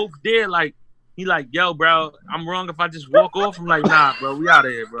Sean is both there. Like he like, yo, bro, I'm wrong if I just walk off. I'm like, nah, bro, we out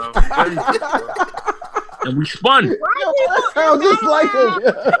of here, bro. And we spun. That sounds just like him.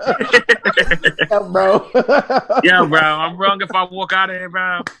 Yeah, bro. Yeah, bro. I'm wrong if I walk out of here,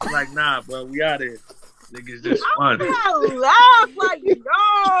 bro. Like, nah, bro. We out of here. Niggas just spun. I laugh like,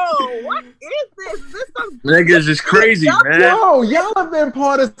 yo, what is this? Niggas is crazy, man. Yo, y'all have been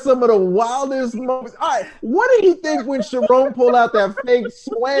part of some of the wildest moments. All right, what did he think when Sharon pulled out that fake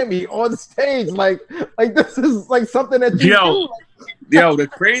swammy on stage? Like this is like something that you do. Yo, the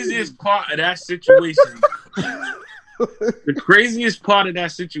craziest part of that situation. The craziest part of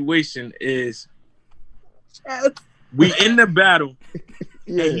that situation is we in the battle,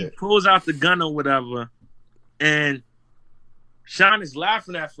 and he pulls out the gun or whatever, and Sean is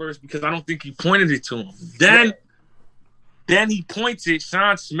laughing at first because I don't think he pointed it to him. Then he points it.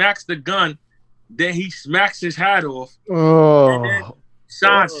 Sean smacks the gun. Then he smacks his hat off. And then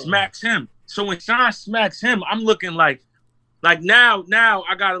Sean smacks him. So when Sean smacks him, I'm looking like now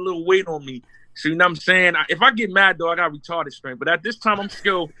I got a little weight on me. So you know what I'm saying? If I get mad though, I got retarded strength. But at this time, I'm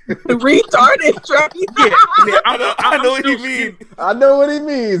still retarded strength. Yeah, I know what he means. I know what he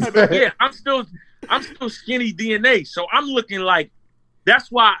means. Yeah, I'm still skinny DNA. So I'm looking like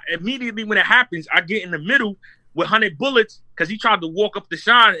that's why immediately when it happens, I get in the middle with 100 bullets because he tried to walk up the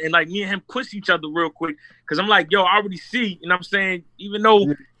Sean and like me and him push each other real quick. Because I'm like, yo, I already see, you know what I'm saying? Even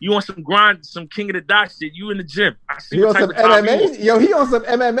though you want some grind, some King of the Dot shit, you in the gym. I see he on some MMA. Yo, he on some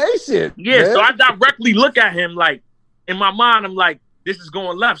MMA shit. Yeah, man. So I directly look at him like, in my mind, I'm like, this is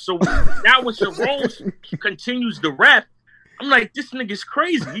going left. So now when Sharon continues to rap, I'm like, this nigga's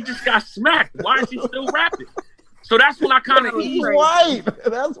crazy. He just got smacked. Why is he still rapping? So that's when I kind of eased. Right.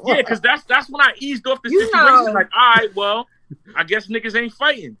 That's why. Yeah, because that's when I eased off the situation. Like, all right, well, I guess niggas ain't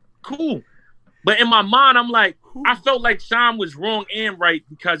fighting. Cool. But in my mind, I'm like, I felt like Sean was wrong and right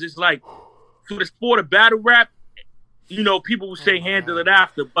because it's like, for the sport of battle rap, you know, people will say handle it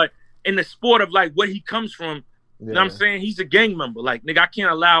after. But in the sport of like where he comes from, you know what I'm saying? He's a gang member. Like, nigga, I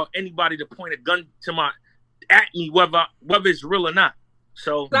can't allow anybody to point a gun at me, whether it's real or not.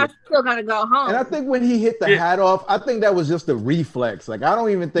 So I still gotta go home. And I think when he hit the hat off, I think that was just a reflex. Like I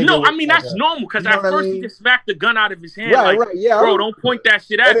don't even think. No, I mean that's normal because at first he just smacked the gun out of his hand. Right, like, yeah, bro, don't point that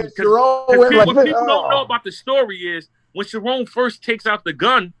shit at me. Because what people don't know about the story is when Sharon first takes out the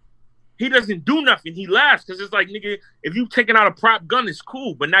gun, he doesn't do nothing. He laughs because it's like, nigga, if you taking out a prop gun, it's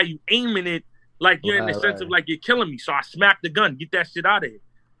cool, but now you aiming it like you're in the sense of like you're killing me. So I smacked the gun, get that shit out of here.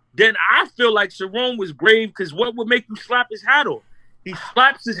 Then I feel like Sharon was brave because what would make you slap his hat off? He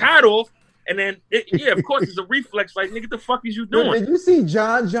slaps his hat off, and then, of course, it's a reflex. Like, nigga, the fuck is you doing? Did you see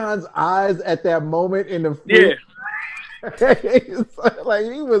John's eyes at that moment in the field? Yeah. Like,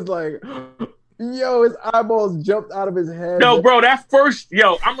 he was like, yo, his eyeballs jumped out of his head. No, bro, I'm going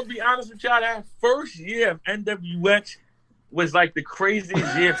to be honest with y'all. That first year of NWX was like the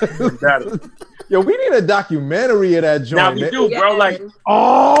craziest year for battle. Yo, we need a documentary of that joint. Now we do, bro. Like,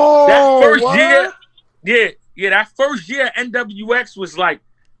 that first year, that first year NWX was like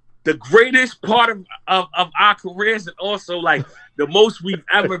the greatest part of our careers and also like the most we've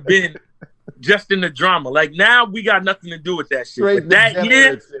ever been just in the drama. Like now we got nothing to do with that shit. But that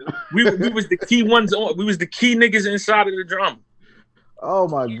year we was the key ones on. We was the key niggas inside of the drama. Oh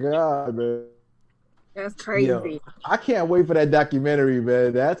my God, man. That's crazy. Yo, I can't wait for that documentary,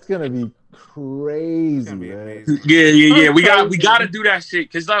 man. That's gonna be crazy, man. Yeah. We got to do that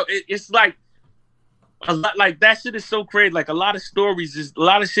shit because it's like. A lot, like that shit is so crazy. Like a lot of stories is a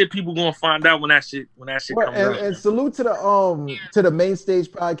lot of shit people gonna find out when that shit comes out. And salute to the Main Stage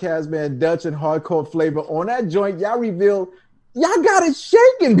podcast, man. Dutch and Hardcore Flavor on that joint. Y'all revealed y'all got it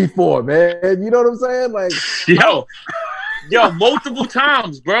shaking before, man. You know what I'm saying? Like yo, multiple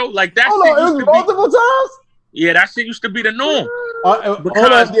times, bro. Like that. Hold on, it was multiple times. Yeah, that shit used to be the norm. Hold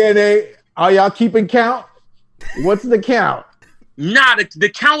on, DNA. Are y'all keeping count? What's the count? Nah, the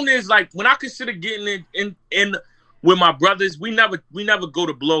count is like when I consider getting in with my brothers, we never go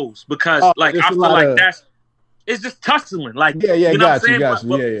to blows because like I feel like it's just tussling. Like you know what I'm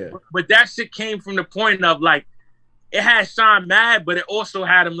saying? But that shit came from the point of like it had Sean mad, but it also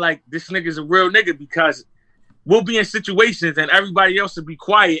had him like this nigga's a real nigga because we'll be in situations and everybody else will be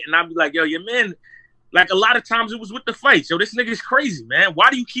quiet and I'll be like, yo, your man. Like a lot of times it was with the fights. Yo, this nigga's crazy, man. Why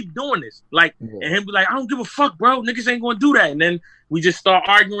do you keep doing this? Like, and him be like, I don't give a fuck, bro. Niggas ain't gonna do that. And then we just start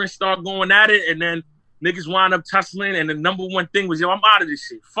arguing, start going at it, and then niggas wind up tussling. And the number one thing was, yo, I'm out of this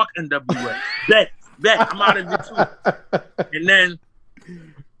shit. Fuck NWA. Bet I'm out of it too. And then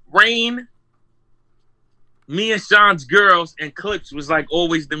Rain, me and Sean's girls and Clips was like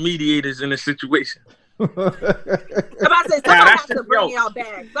always the mediators in the situation. I'm about to say, somebody has to bring y'all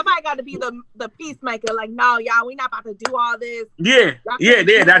back. Somebody got to be the peacemaker. Like, no, y'all, we not about to do all this. Yeah.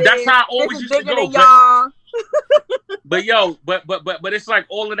 That's how I always used to go. Y'all. But it's like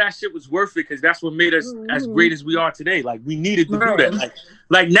all of that shit was worth it because that's what made us as great as we are today. Like we needed to do that.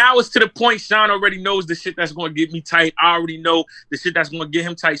 Like now it's to the point Sean already knows the shit that's going to get me tight. I already know the shit that's going to get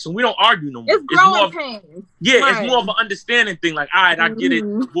him tight. So we don't argue no more. It's growing pains. Yeah, it's more of an understanding thing. Like, all right, I get it.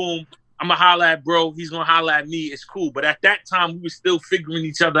 Boom. I'm going to holler at bro. He's going to holler at me. It's cool. But at that time, we were still figuring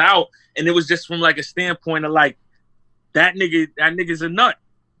each other out. And it was just from like a standpoint of like, that nigga's a nut.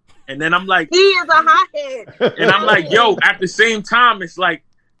 And then I'm like, he is a hothead. And I'm like, yo, at the same time, it's like,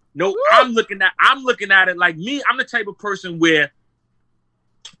 no, I'm looking at it like me. I'm the type of person where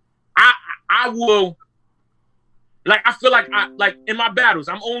I will, like, I feel like like in my battles,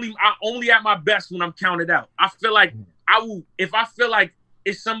 I only at my best when I'm counted out. I feel like if I feel like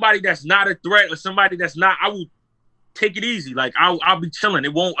it's somebody that's not a threat or somebody that's not, I will take it easy. Like I'll be chilling.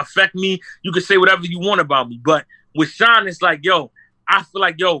 It won't affect me. You can say whatever you want about me. But with Sean, it's like, yo, I feel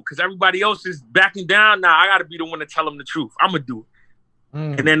like, because everybody else is backing down. Now I got to be the one to tell them the truth. I'm going to do it.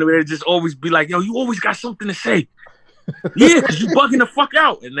 And then it'll just always be like, yo, you always got something to say. Yeah, because you bugging the fuck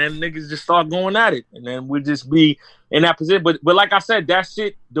out. And then niggas just start going at it. And then we'll just be in that position. But like I said, that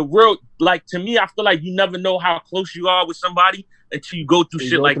shit, the real, like to me, I feel like you never know how close you are with somebody until you go through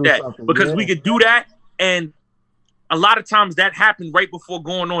shit like that. Because we could do that. And a lot of times that happened right before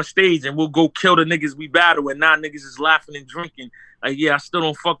going on stage and we'll go kill the niggas we battle and now niggas is laughing and drinking. Like, yeah, I still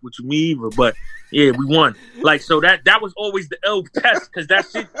don't fuck with you, me either. But yeah, we won. Like, so that was always the L test because that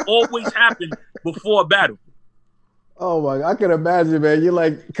shit always happened before a battle. Oh my God, I can imagine, man. You're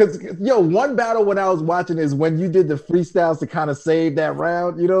like, because one battle when I was watching is when you did the freestyles to kind of save that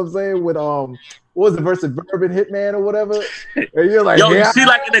round. You know what I'm saying? With what was it versus Verb and Hitman or whatever? And you're like, you see,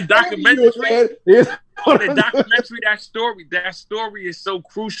 like in the documentary, that story is so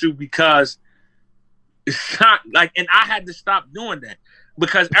crucial because it's not like, and I had to stop doing that.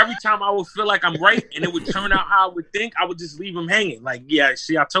 Because every time I would feel like I'm right and it would turn out how I would think, I would just leave him hanging. Like, yeah,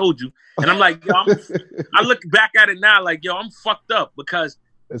 see, I told you. And I'm like, yo, I look back at it now like, yo, I'm fucked up because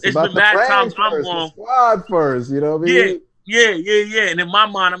it's been mad times I'm wrong. Squad first, you know what I mean? Yeah. And in my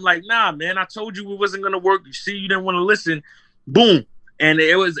mind, I'm like, nah, man, I told you it wasn't going to work. You see, you didn't want to listen. Boom. And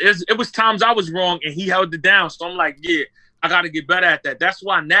it was times I was wrong and he held it down. So I'm like, yeah, I got to get better at that. That's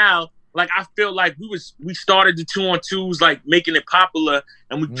why now, like, I feel like we started the 2-on-2s, like, making it popular,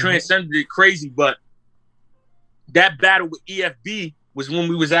 and we transcended it crazy. But that battle with EFB was when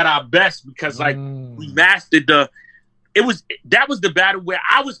we was at our best because, like, we mastered that was the battle where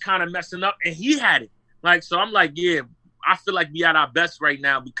I was kind of messing up, and he had it. Like, so I'm like, yeah, I feel like we at our best right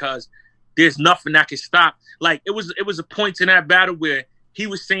now because there's nothing that can stop. Like, it was a point in that battle where he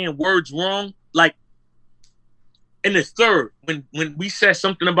was saying words wrong, like, in the third, when we said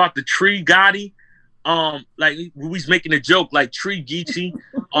something about the tree Gotti, like we was making a joke like tree Geechee,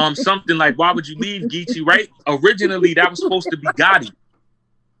 something like why would you leave Geechee, right? Originally that was supposed to be Gotti.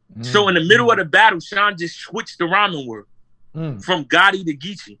 So in the middle of the battle, Sean just switched the rhyming word from Gotti to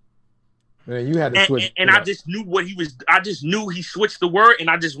Geechee. Man, you had to switch. And I just knew what he was. I just knew he switched the word,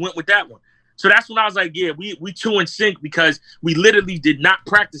 and I just went with that one. So that's when I was like, yeah, we two in sync because we literally did not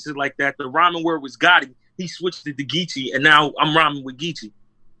practice it like that. The rhyming word was Gotti. He switched it to Geechee, and now I'm rhyming with Geechee.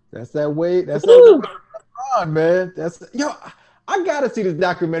 That's that way. That's on, man. I gotta see this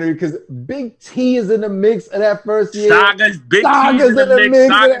documentary because Big T is in the mix of that first year. Saga's in the mix.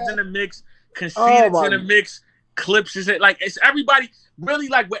 Saga's in the mix. Conceited's in the mix. Clips is it. Like, it's everybody. Really,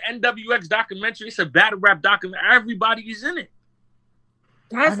 like with NWX documentary, it's a battle rap documentary. Everybody is in it.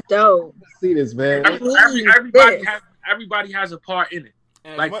 That's dope. See this, man. Everybody has a part in it.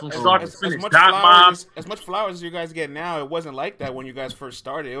 And like from start to finish. As much flowers as you guys get now, it wasn't like that when you guys first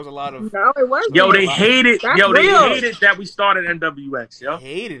started. It was a lot of. No, it wasn't. They hated that we started NWX. Yo, they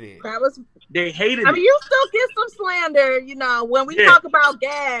hated it. They hated it. I mean, you still get some slander, when we talk about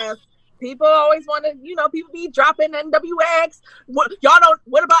gas. People always want to, people be dropping NWX. What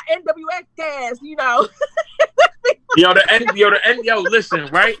about NWX gas?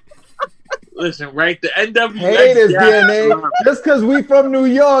 Listen, right? The NWX haters DNA. Just because we from New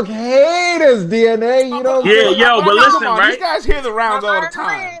York, haters DNA. But listen, right? These guys hear the rounds all the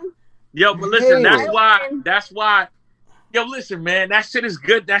time. But listen, that's why. Listen, man, that shit is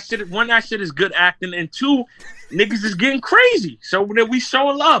good. That shit is good acting, and two, niggas is getting crazy. So we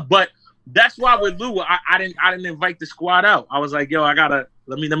showing love, but that's why with Lou, I didn't invite the squad out. I was like, I gotta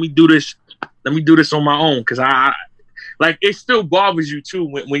let me do this. Let me do this on my own because I like it still bothers you too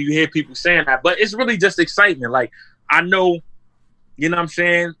when you hear people saying that. But it's really just excitement. Like I know, you know what I'm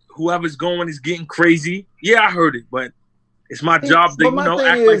saying. Whoever's going is getting crazy. Yeah, I heard it, but it's my job to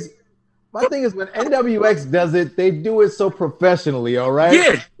act like. My thing is when NWX does it, they do it so professionally, all right?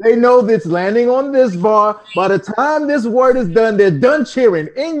 Yeah. They know that's landing on this bar. By the time this word is done, they're done cheering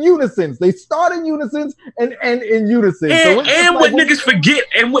in unison. They start in unison and end in unison. And what niggas forget,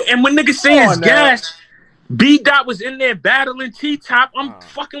 and when niggas say it's gas, B-Dot was in there battling T-Top. I'm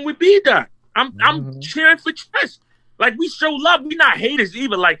fucking with B-Dot. I'm cheering for Chess. Like we show love, we not haters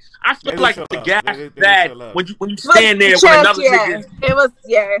either. Like I feel like the gas bad when you stand there with another nigga. It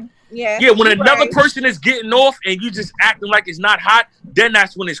was when another person is getting off and you just acting like it's not hot, then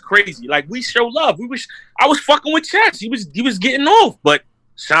that's when it's crazy. Like we show love. I was fucking with Chess. He was getting off, but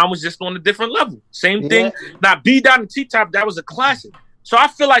Sean was just on a different level. Same thing. Now B-Dot and T-Top, that was a classic. So I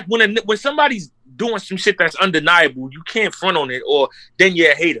feel like when somebody's doing some shit that's undeniable, you can't front on it, or then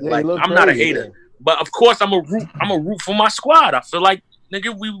you're a hater. Like I'm not a hater. Man. But of course, I'm a root for my squad. I feel like,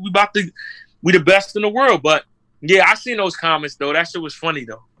 nigga, we the best in the world. But yeah, I seen those comments though. That shit was funny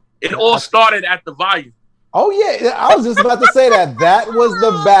though. It all started at the volume. Oh yeah, I was just about to say that. That was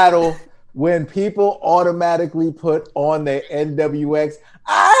the battle when people automatically put on their NWX.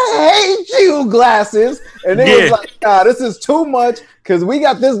 I hate you glasses, and it was like, nah, this is too much because we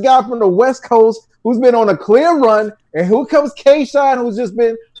got this guy from the West Coast who's been on a clear run, and here comes K-Shine who's just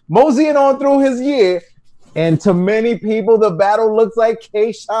been moseying on through his year, and to many people, the battle looks like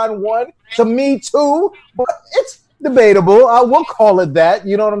K-Shine won. To me too, but it's debatable. I will call it that.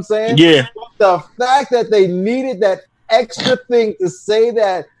 You know what I'm saying? Yeah. But the fact that they needed that extra thing to say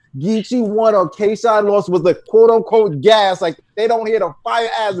that Geechee won or K-Shine lost was the quote-unquote gas. Like, they don't hear the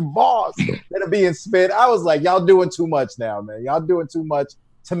fire-ass bars that are being spit. I was like, y'all doing too much now, man. Y'all doing too much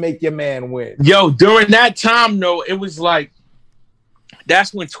to make your man win. Yo, during that time, though, it was like,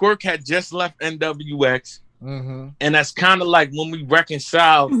 that's when Twerk had just left NWX. Mm-hmm. And that's kind of like when we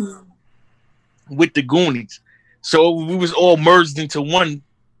reconciled with the Goonies. So we was all merged into one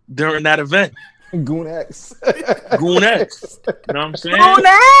during that event. Goon X. Goon X. You know what I'm saying? Goon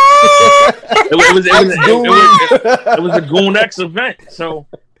X! It was a Goon X event. So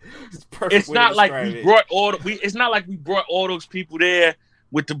it's not like we brought all those people there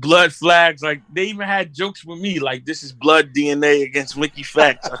with the blood flags. Like they even had jokes with me, like this is blood DNA against Mickey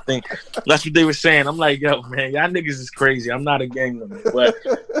Facts. I think that's what they were saying. I'm like, yo, man, y'all niggas is crazy. I'm not a gang member, but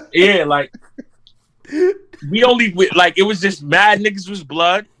yeah, like we only like it was just mad niggas was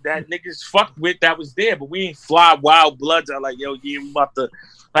blood that niggas fucked with that was there, but we ain't fly wild bloods. I like, yo, yeah, we about to.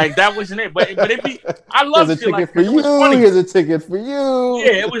 Like that wasn't it, but it be. I love There's a shit ticket like for you. Here's a ticket for you.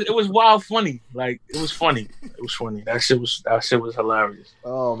 Yeah, it was wild funny. Like it was funny. It was funny. That shit was hilarious.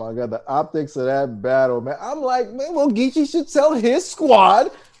 Oh my god, the optics of that battle, man. I'm like, man, well, Geechee should tell his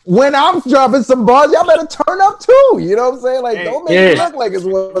squad when I'm dropping some bars, y'all better turn up too. You know what I'm saying? Like, don't make it look like it's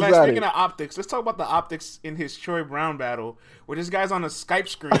one like, speaking of optics, let's talk about the optics in his Troy Brown battle, where this guy's on a Skype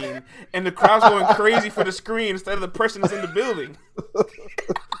screen and the crowd's going crazy for the screen instead of the person that's in the building.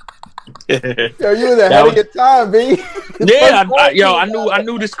 Yo, you was ahead of your time, B. Yeah, I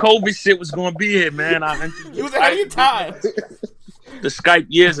knew this COVID shit was gonna be here, man. You was ahead of your time. The Skype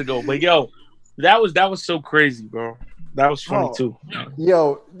years ago, but yo, that was so crazy, bro. That was funny too.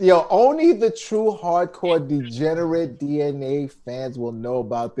 Yo, only the true hardcore degenerate DNA fans will know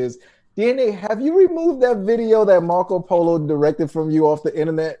about this. DNA, have you removed that video that Marco Polo directed from you off the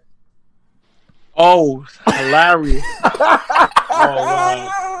internet? Oh, hilarious.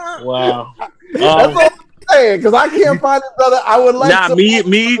 Oh, wow. That's what I'm saying, because I can't find it, brother. I would like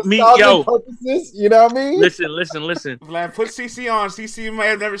yo. Purposes, you know what I mean? Listen. Vlad, put CC on. CC might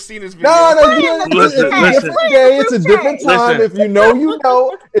have never seen this video. It's a different day. It's a different time. If you know, you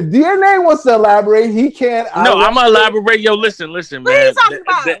know. If DNA wants to elaborate, he can. No, I'm going to elaborate. Yo, listen, man.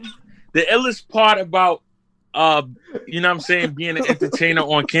 The illest part about, you know what I'm saying, being an entertainer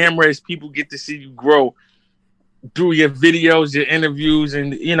on camera is people get to see you grow through your videos, your interviews,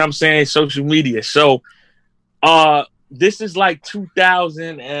 and, you know what I'm saying, social media. So, this is like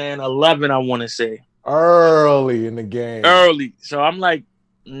 2011, I want to say. Early in the game. Early. So I'm like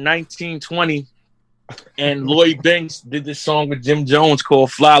 19, 20, and Lloyd Banks did this song with Jim Jones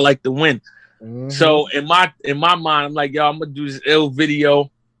called Fly Like the Wind. Mm-hmm. So in my mind, I'm like, yo, I'm going to do this ill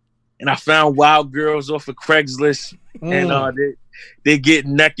video. And I found Wild Girls off of Craigslist. And they get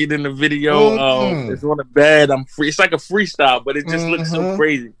naked in the video. It's on the bed. I'm free. It's like a freestyle, but it just looks so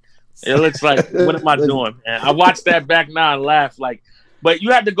crazy. It looks like, what am I doing, man? I watched that back now and laugh. Like, but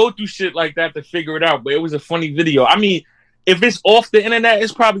you had to go through shit like that to figure it out. But it was a funny video. I mean, if it's off the internet,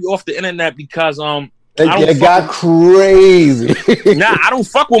 it's probably off the internet because it got crazy. Nah, I don't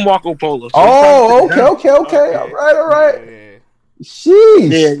fuck with Marco Polo. So okay. All right. Yeah.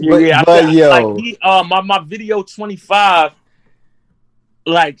 Sheesh. Yeah. But yo, like he, my video 25,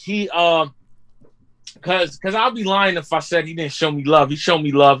 like he, cause I'll be lying if I said he didn't show me love. He showed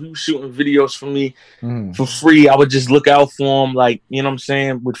me love. He was shooting videos for me for free. I would just look out for him, like, you know what I'm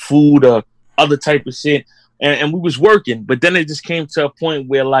saying, with food or other type of shit. And we was working, but then it just came to a point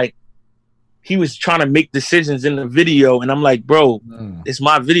where like he was trying to make decisions in the video, and I'm like, bro, it's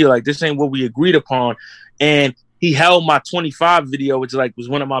my video. Like, this ain't what we agreed upon. And he held my 25 video, which like was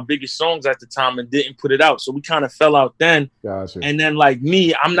one of my biggest songs at the time, and didn't put it out. So we kind of fell out then. Gotcha. And then like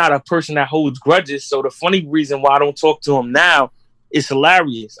me, I'm not a person that holds grudges. So the funny reason why I don't talk to him now is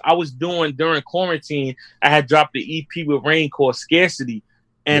hilarious. I was doing during quarantine, I had dropped the EP with Rain called Scarcity.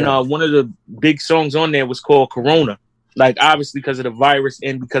 And one of the big songs on there was called Corona. Like, obviously because of the virus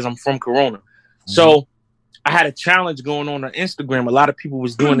and because I'm from Corona. So I had a challenge going on Instagram. A lot of people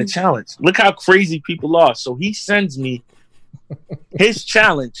was doing the challenge. Look how crazy people are. So he sends me his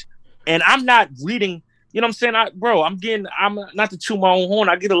challenge, and I'm not reading. You know what I'm saying? I'm not to chew my own horn.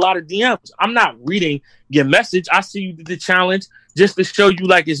 I get a lot of DMs. I'm not reading your message. I see you did the challenge just to show you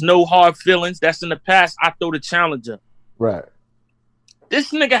like it's no hard feelings. That's in the past. I throw the challenge up. Right.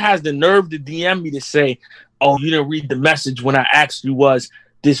 This nigga has the nerve to DM me to say, oh, you didn't read the message when I asked you was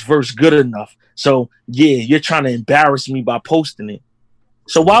this verse good enough. So, yeah, you're trying to embarrass me by posting it.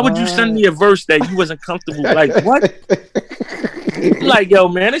 So why would you send me a verse that you wasn't comfortable? Like, what? Like, yo,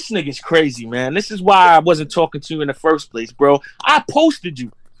 man, this nigga's crazy, man. This is why I wasn't talking to you in the first place, bro. I posted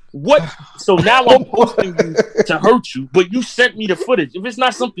you. What? So now I'm posting you to hurt you, but you sent me the footage. If it's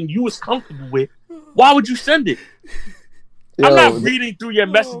not something you was comfortable with, why would you send it? Yo, I'm not reading through your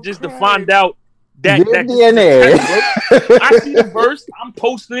messages to find out that DNA. I see the verse, I'm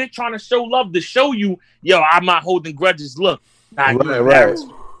posting it, trying to show love to show you, yo, I'm not holding grudges. Look, right.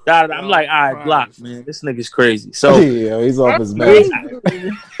 I'm like, all right, block, man. This nigga's crazy. So yeah, he's off his man.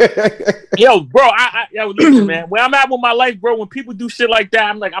 Yo, bro, yo, listen, man. Where I'm at with my life, bro, when people do shit like that,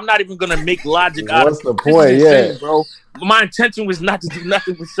 I'm like, I'm not even gonna make logic out of it. What's the point? Yeah, bro. My intention was not to do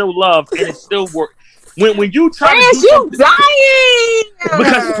nothing but show love, and it still worked. When you try France, to do you dying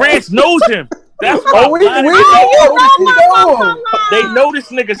because France knows him. That's why we know. They know this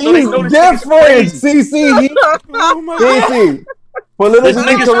nigga, so they know this nigga's crazy. CC. This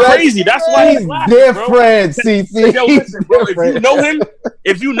nigga's crazy. That's why he's different, CC. Yo, listen, bro.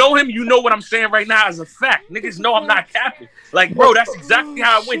 If you know him, you know what I'm saying right now is a fact. Niggas know I'm not capping. Like, bro, that's exactly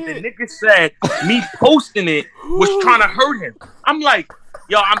how it went. The nigga said me posting it was trying to hurt him. I'm like,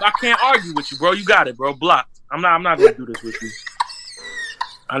 yo, I can't argue with you, bro. You got it, bro. Blocked. I'm not gonna do this with you.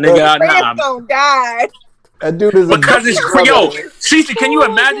 I'm gonna die. That dude is because it's yo, Cece, can you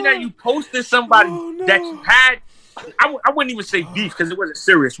imagine that you posted somebody that you had? I wouldn't even say beef because it wasn't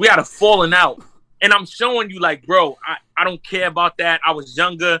serious. We had a falling out, and I'm showing you like, bro, I don't care about that. I was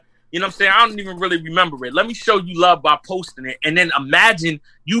younger. You know what I'm saying? I don't even really remember it. Let me show you love by posting it, and then imagine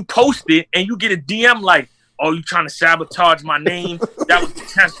you post it and you get a DM like, oh, you trying to sabotage my name? That was the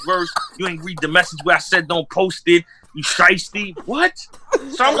 10th verse. You ain't read the message where I said don't post it. You shiesty. What?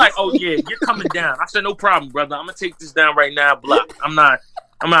 So I'm like, oh, yeah, you're coming down. I said, no problem, brother. I'm going to take this down right now. Block. I'm not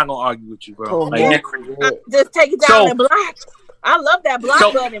going to argue with you, bro. Just take it down and block. I love that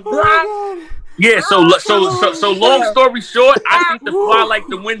block button. Block. Yeah, so long story short, I think the Fly Like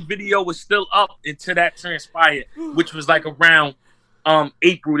the Wind video was still up until that transpired, which was like around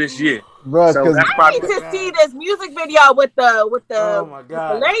April this year. Bro, so I need to see this music video with the oh my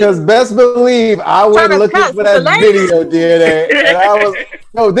god. Because best believe I went looking for that video, and I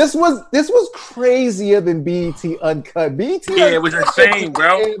was this was crazier than BET Uncut. BET yeah, it was insane,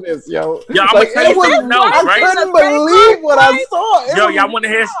 bro. Yo, I'm gonna tell you something else, right? I couldn't believe what I saw. Yo, y'all want to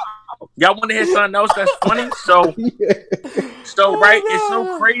hear something else that's funny? So, right, it's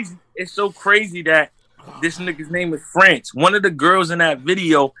so crazy. It's so crazy that this nigga's name is France. One of the girls in that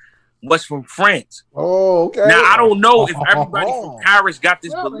video was from France. Oh, okay. Now, I don't know if everybody from Paris got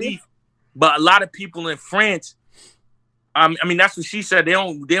this belief, but a lot of people in France, I mean, that's what she said. They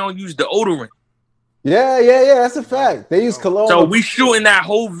don't use deodorant. Yeah. That's a fact. They use cologne. So we shooting that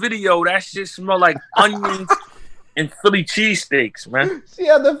whole video. That shit smell like onions and Philly cheesesteaks, man. She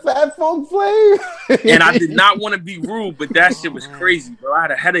had the fat folk flame. And I did not want to be rude, but that shit was crazy, bro. I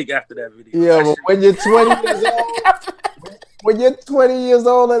had a headache after that video. Yeah, but when you're 20 years old, when you're 20 years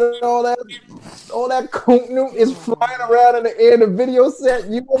old and all that coot is flying around in the air, the video set,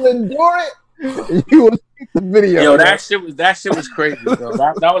 you will endure it. You will see the video. Yo, that shit was crazy, bro.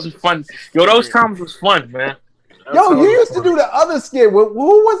 That was fun. Yo, those times was fun, man. Yo, you used to do the other skit. Who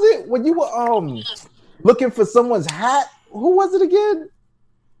was it when you were looking for someone's hat? Who was it again?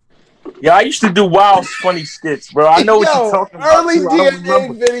 Yeah, I used to do wild, funny skits, bro. I know what you're talking about. Early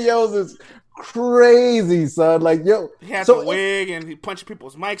DNA videos is crazy, son. Like, yo, he had the wig and he punched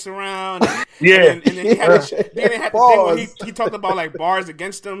people's mics around. And, yeah, and then he had the thing where he talked about like bars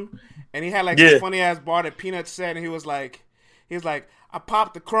against him, and he had like this funny ass bar that Peanuts said, and he was like, I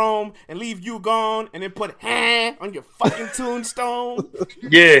popped the chrome and leave you gone, and then put hand on your fucking tombstone.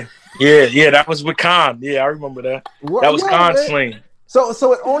 Yeah. That was with Khan. Yeah, I remember that. That was Khan's slang.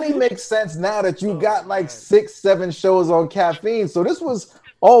 So it only makes sense now that you got like 6-7 shows on Caffeine. So this was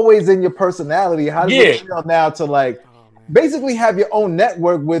always in your personality. How does it feel now to like basically have your own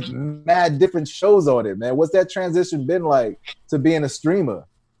network with mad different shows on it, man? What's that transition been like to being a streamer?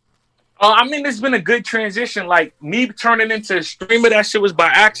 I mean, it's been a good transition. Like me turning into a streamer, that shit was by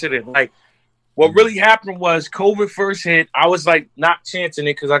accident. Like what really happened was COVID first hit. I was like not chancing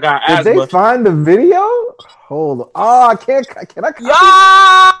it because I got asthma. Did they find the video? Hold on. Oh, I can't. Can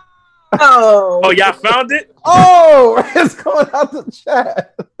I? Oh, y'all found it? Oh, it's going out the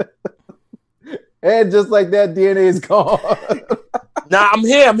chat. And just like that, DNA is gone. Nah, I'm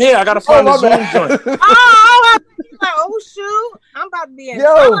here. I gotta find the Zoom joint. Oh shoot! I'm about to be in.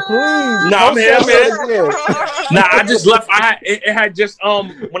 Yo, please. Nah, I'm here, man. Nah, I just left. It had just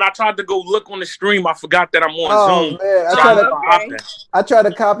when I tried to go look on the stream, I forgot that I'm on Zoom. Man, I tried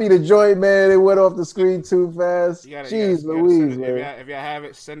to copy the joint, man. It went off the screen too fast. Jeez Louise, man. If y'all have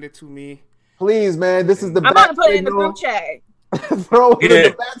it, send it to me. Please, man. This is the. I'm about to put it in the group chat. Throw it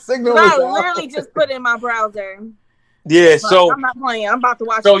in the bat signal. I literally just put it in my browser. Yeah, but so I'm not playing. I'm about to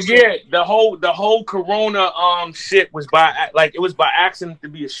watch. So the whole Corona shit was by accident to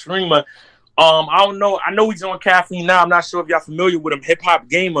be a streamer. I don't know. I know he's on Caffeine now. I'm not sure if y'all familiar with him. Hip Hop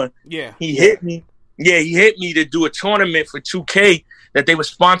Gamer. Yeah. He hit me. Yeah, he hit me to do a tournament for 2K that they were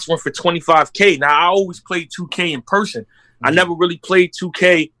sponsoring for $25K. Now I always played 2K in person. Mm-hmm. I never really played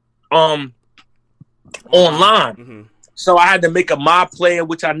 2K online. Mm-hmm. So I had to make a mob player,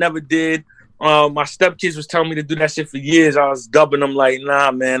 which I never did. My stepkids was telling me to do that shit for years. I was dubbing them like, nah,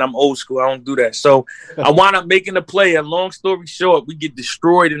 man, I'm old school. I don't do that. So I wound up making a player. Long story short, we get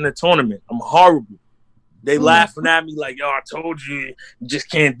destroyed in the tournament. I'm horrible. They laughing at me like, yo, I told you, you just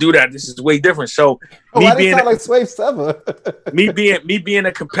can't do that. This is way different. So why did it sound like Swave 7? me being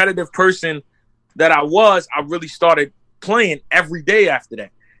a competitive person that I was, I really started playing every day after that.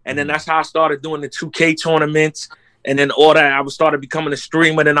 And then that's how I started doing the 2K tournaments. And then all that, I started becoming a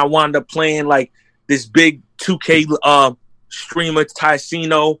streamer. Then I wound up playing like this big 2K streamer,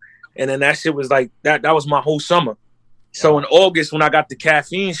 Ticino. And then that shit was like, that was my whole summer. So in August, when I got the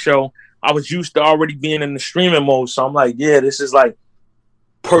Caffeine show, I was used to already being in the streaming mode. So I'm like, yeah, this is like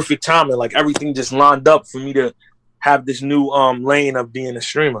perfect timing. Like everything just lined up for me to have this new lane of being a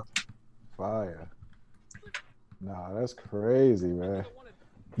streamer. Fire. Nah, that's crazy, man.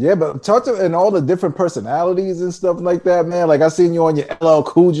 Yeah, but talk to and all the different personalities and stuff like that, man. Like I seen you on your LL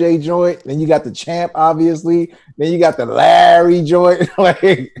Cool J joint, then you got the Champ, obviously, then you got the Larry joint. Like,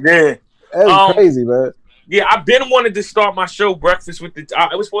 yeah, that's crazy, man. Yeah, I've been wanting to start my show, Breakfast with the.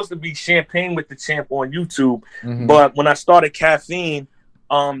 It was supposed to be Champagne with the Champ on YouTube, but when I started Caffeine,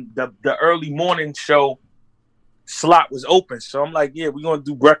 the early morning show slot was open, so I'm like, yeah, we're gonna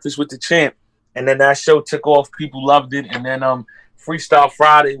do Breakfast with the Champ, and then that show took off. People loved it, and then Freestyle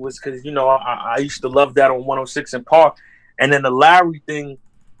Friday was because, you know, I used to love that on 106 in Park. And then the Larry thing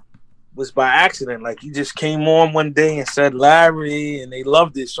was by accident. Like, he just came on one day and said Larry, and they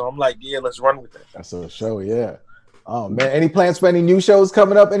loved it. So I'm like, yeah, let's run with it. That's a show, yeah. Oh, man. Any plans for any new shows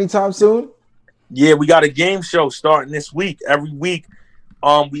coming up anytime soon? Yeah, we got a game show starting this week. Every week,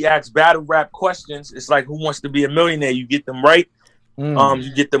 we ask battle rap questions. It's like, who wants to be a millionaire? You get them right.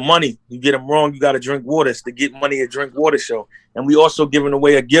 You get the money. You get them wrong, you got to drink water. It's the Get Money or Drink Water show. And we also giving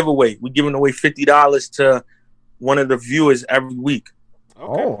away a giveaway. We're giving away $50 to one of the viewers every week.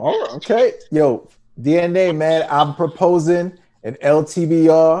 Okay. Oh, okay. Yo, DNA, man, I'm proposing an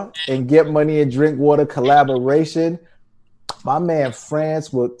LTBR and Get Money and Drink Water collaboration. My man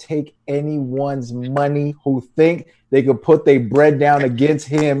France will take anyone's money who think they could put their bread down against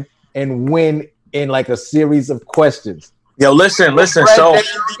him and win in like a series of questions. Yo, listen. So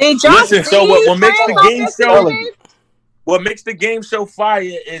what makes the game show fire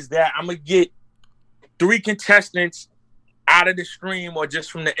is that I'm gonna get 3 contestants out of the stream or just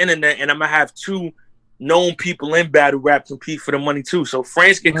from the internet, and I'm gonna have 2 known people in battle rap compete for the money too. So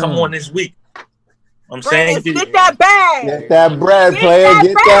France can come on this week. I'm saying, get that bag. Get that bread, player.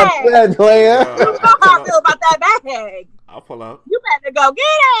 Get that bread, player. You know how I feel about that bag. I'll pull up. You better go get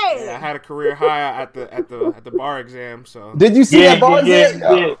it. Yeah, I had a career high at the bar exam. So Did you see that bar exam?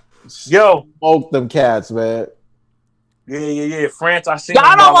 Yeah. Yo, smoke them cats, man. Yeah. France, I seen.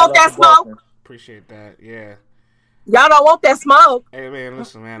 Y'all don't want that smoke. Appreciate that. Yeah. Y'all don't want that smoke. Hey man,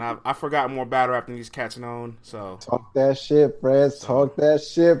 listen, man. I forgot more battle rap than these cats known. So talk that shit, Fred. Talk that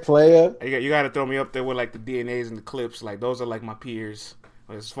shit, player. You got to throw me up there with like the DNAs and the clips. Like those are like my peers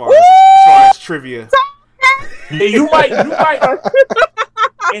as far as trivia. Yeah, you might.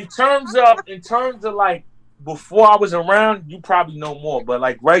 In terms of like before I was around, you probably know more. But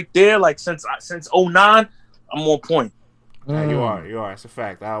like right there, like since 2009, I'm on point. Yeah, you are. It's a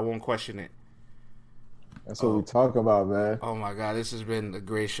fact. I won't question it. That's what we talk about, man. Oh my God, this has been a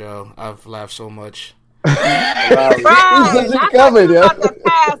great show. I've laughed so much.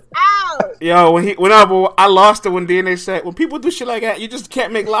 Yo, I lost it when DNA said, when people do shit like that, you just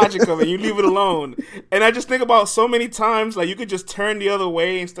can't make logic of it. You leave it alone. And I just think about so many times, like you could just turn the other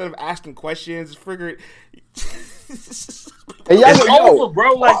way instead of asking questions. Figure it. It's over,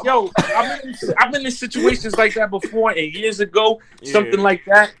 bro. Like, yo, I've been in situations like that before, and years ago, something like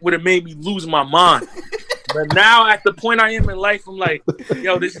that would have made me lose my mind. But now, at the point I am in life, I'm like,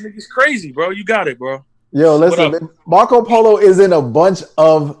 yo, this nigga's crazy, bro. You got it, bro. Yo, listen, Marco Polo is in a bunch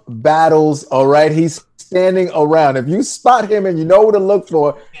of battles, all right? He's standing around. If you spot him and you know what to look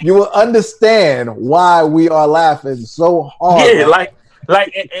for, you will understand why we are laughing so hard. Yeah,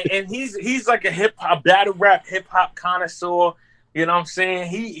 and he's like a hip-hop, battle rap hip-hop connoisseur. You know what I'm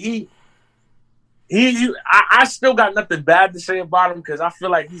saying? I still got nothing bad to say about him because I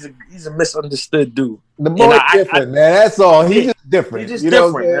feel like he's a misunderstood dude. The boy's different, man. That's all. He's just different. He's just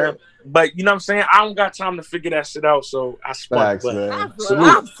different, man. But you know what I'm saying? I don't got time to figure that shit out, so I spun. That's what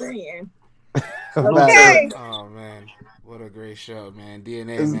I'm saying. Okay. Oh man, what a great show, man.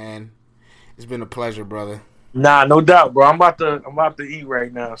 DNA, man. It's been a pleasure, brother. Nah, no doubt, bro. I'm about to eat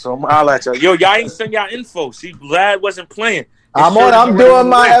right now, so I'll let y'all. Yo, y'all ain't send y'all info. See, Vlad wasn't playing. I'm doing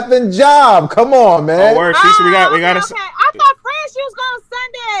my effing job. Come on, man. Oh, word. So we got. Okay. I thought French was going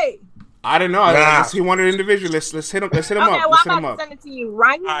Sunday. I didn't know. He wanted individually. Let's hit him. Let's hit him up. Okay, well, I'm about to send it to you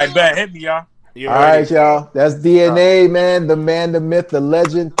right now. I bet. Hit me, y'all. All right, y'all. That's DNA, man. The man, the myth, the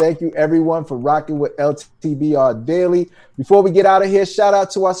legend. Thank you, everyone, for rocking with LTBR Daily. Before we get out of here, shout out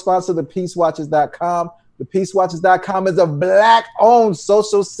to our sponsor, thepeacewatchers.com. Thepeacewatchers.com is a Black-owned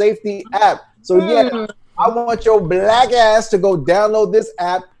social safety app. So, I want your Black ass to go download this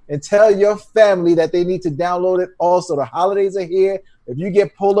app and tell your family that they need to download it. Also, the holidays are here. If you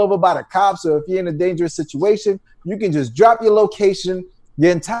get pulled over by the cops or if you're in a dangerous situation, you can just drop your location.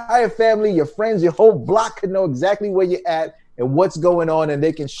 Your entire family, your friends, your whole block can know exactly where you're at and what's going on, and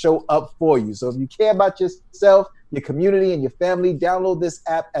they can show up for you. So if you care about yourself, your community, and your family, download this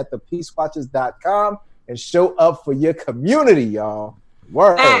app at thepeacewatchers.com and show up for your community, y'all.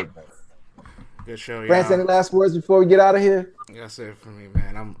 Word. Good show, y'all. France, any last words before we get out of here? That's it for me,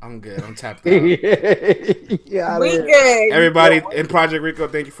 man. I'm good. I'm tapped out. We good. Everybody in Project Rico,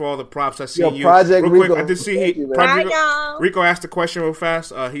 thank you for all the props. I see you. Project real Rico, quick, I did see Rico asked a question real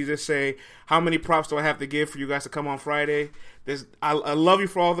fast. He just say, how many props do I have to give for you guys to come on Friday? I love you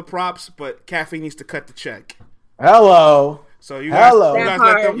for all the props, but Caffeine needs to cut the check. Hello. So you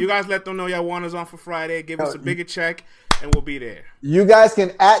guys let them know y'all want us on for Friday. Give us a bigger check, and we'll be there. You guys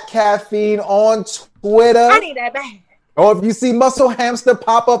can @ Caffeine on Twitter. I need that back. Or if you see Muscle Hamster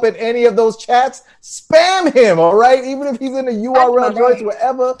pop up in any of those chats, spam him, all right? Even if he's in the URL joints,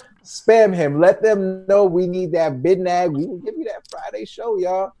 wherever, spam him. Let them know we need that bid nag. We will give you that Friday show,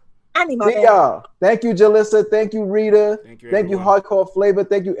 y'all. I need my y'all. Thank you, Jalissa. Thank you, Rita. Thank you, Hardcore Flavor.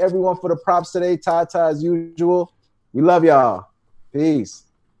 Thank you, everyone, for the props today. Tata, as usual. We love y'all. Peace.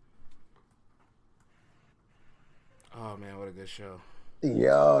 Oh, man, what a good show.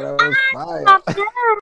 Yo, that was fire.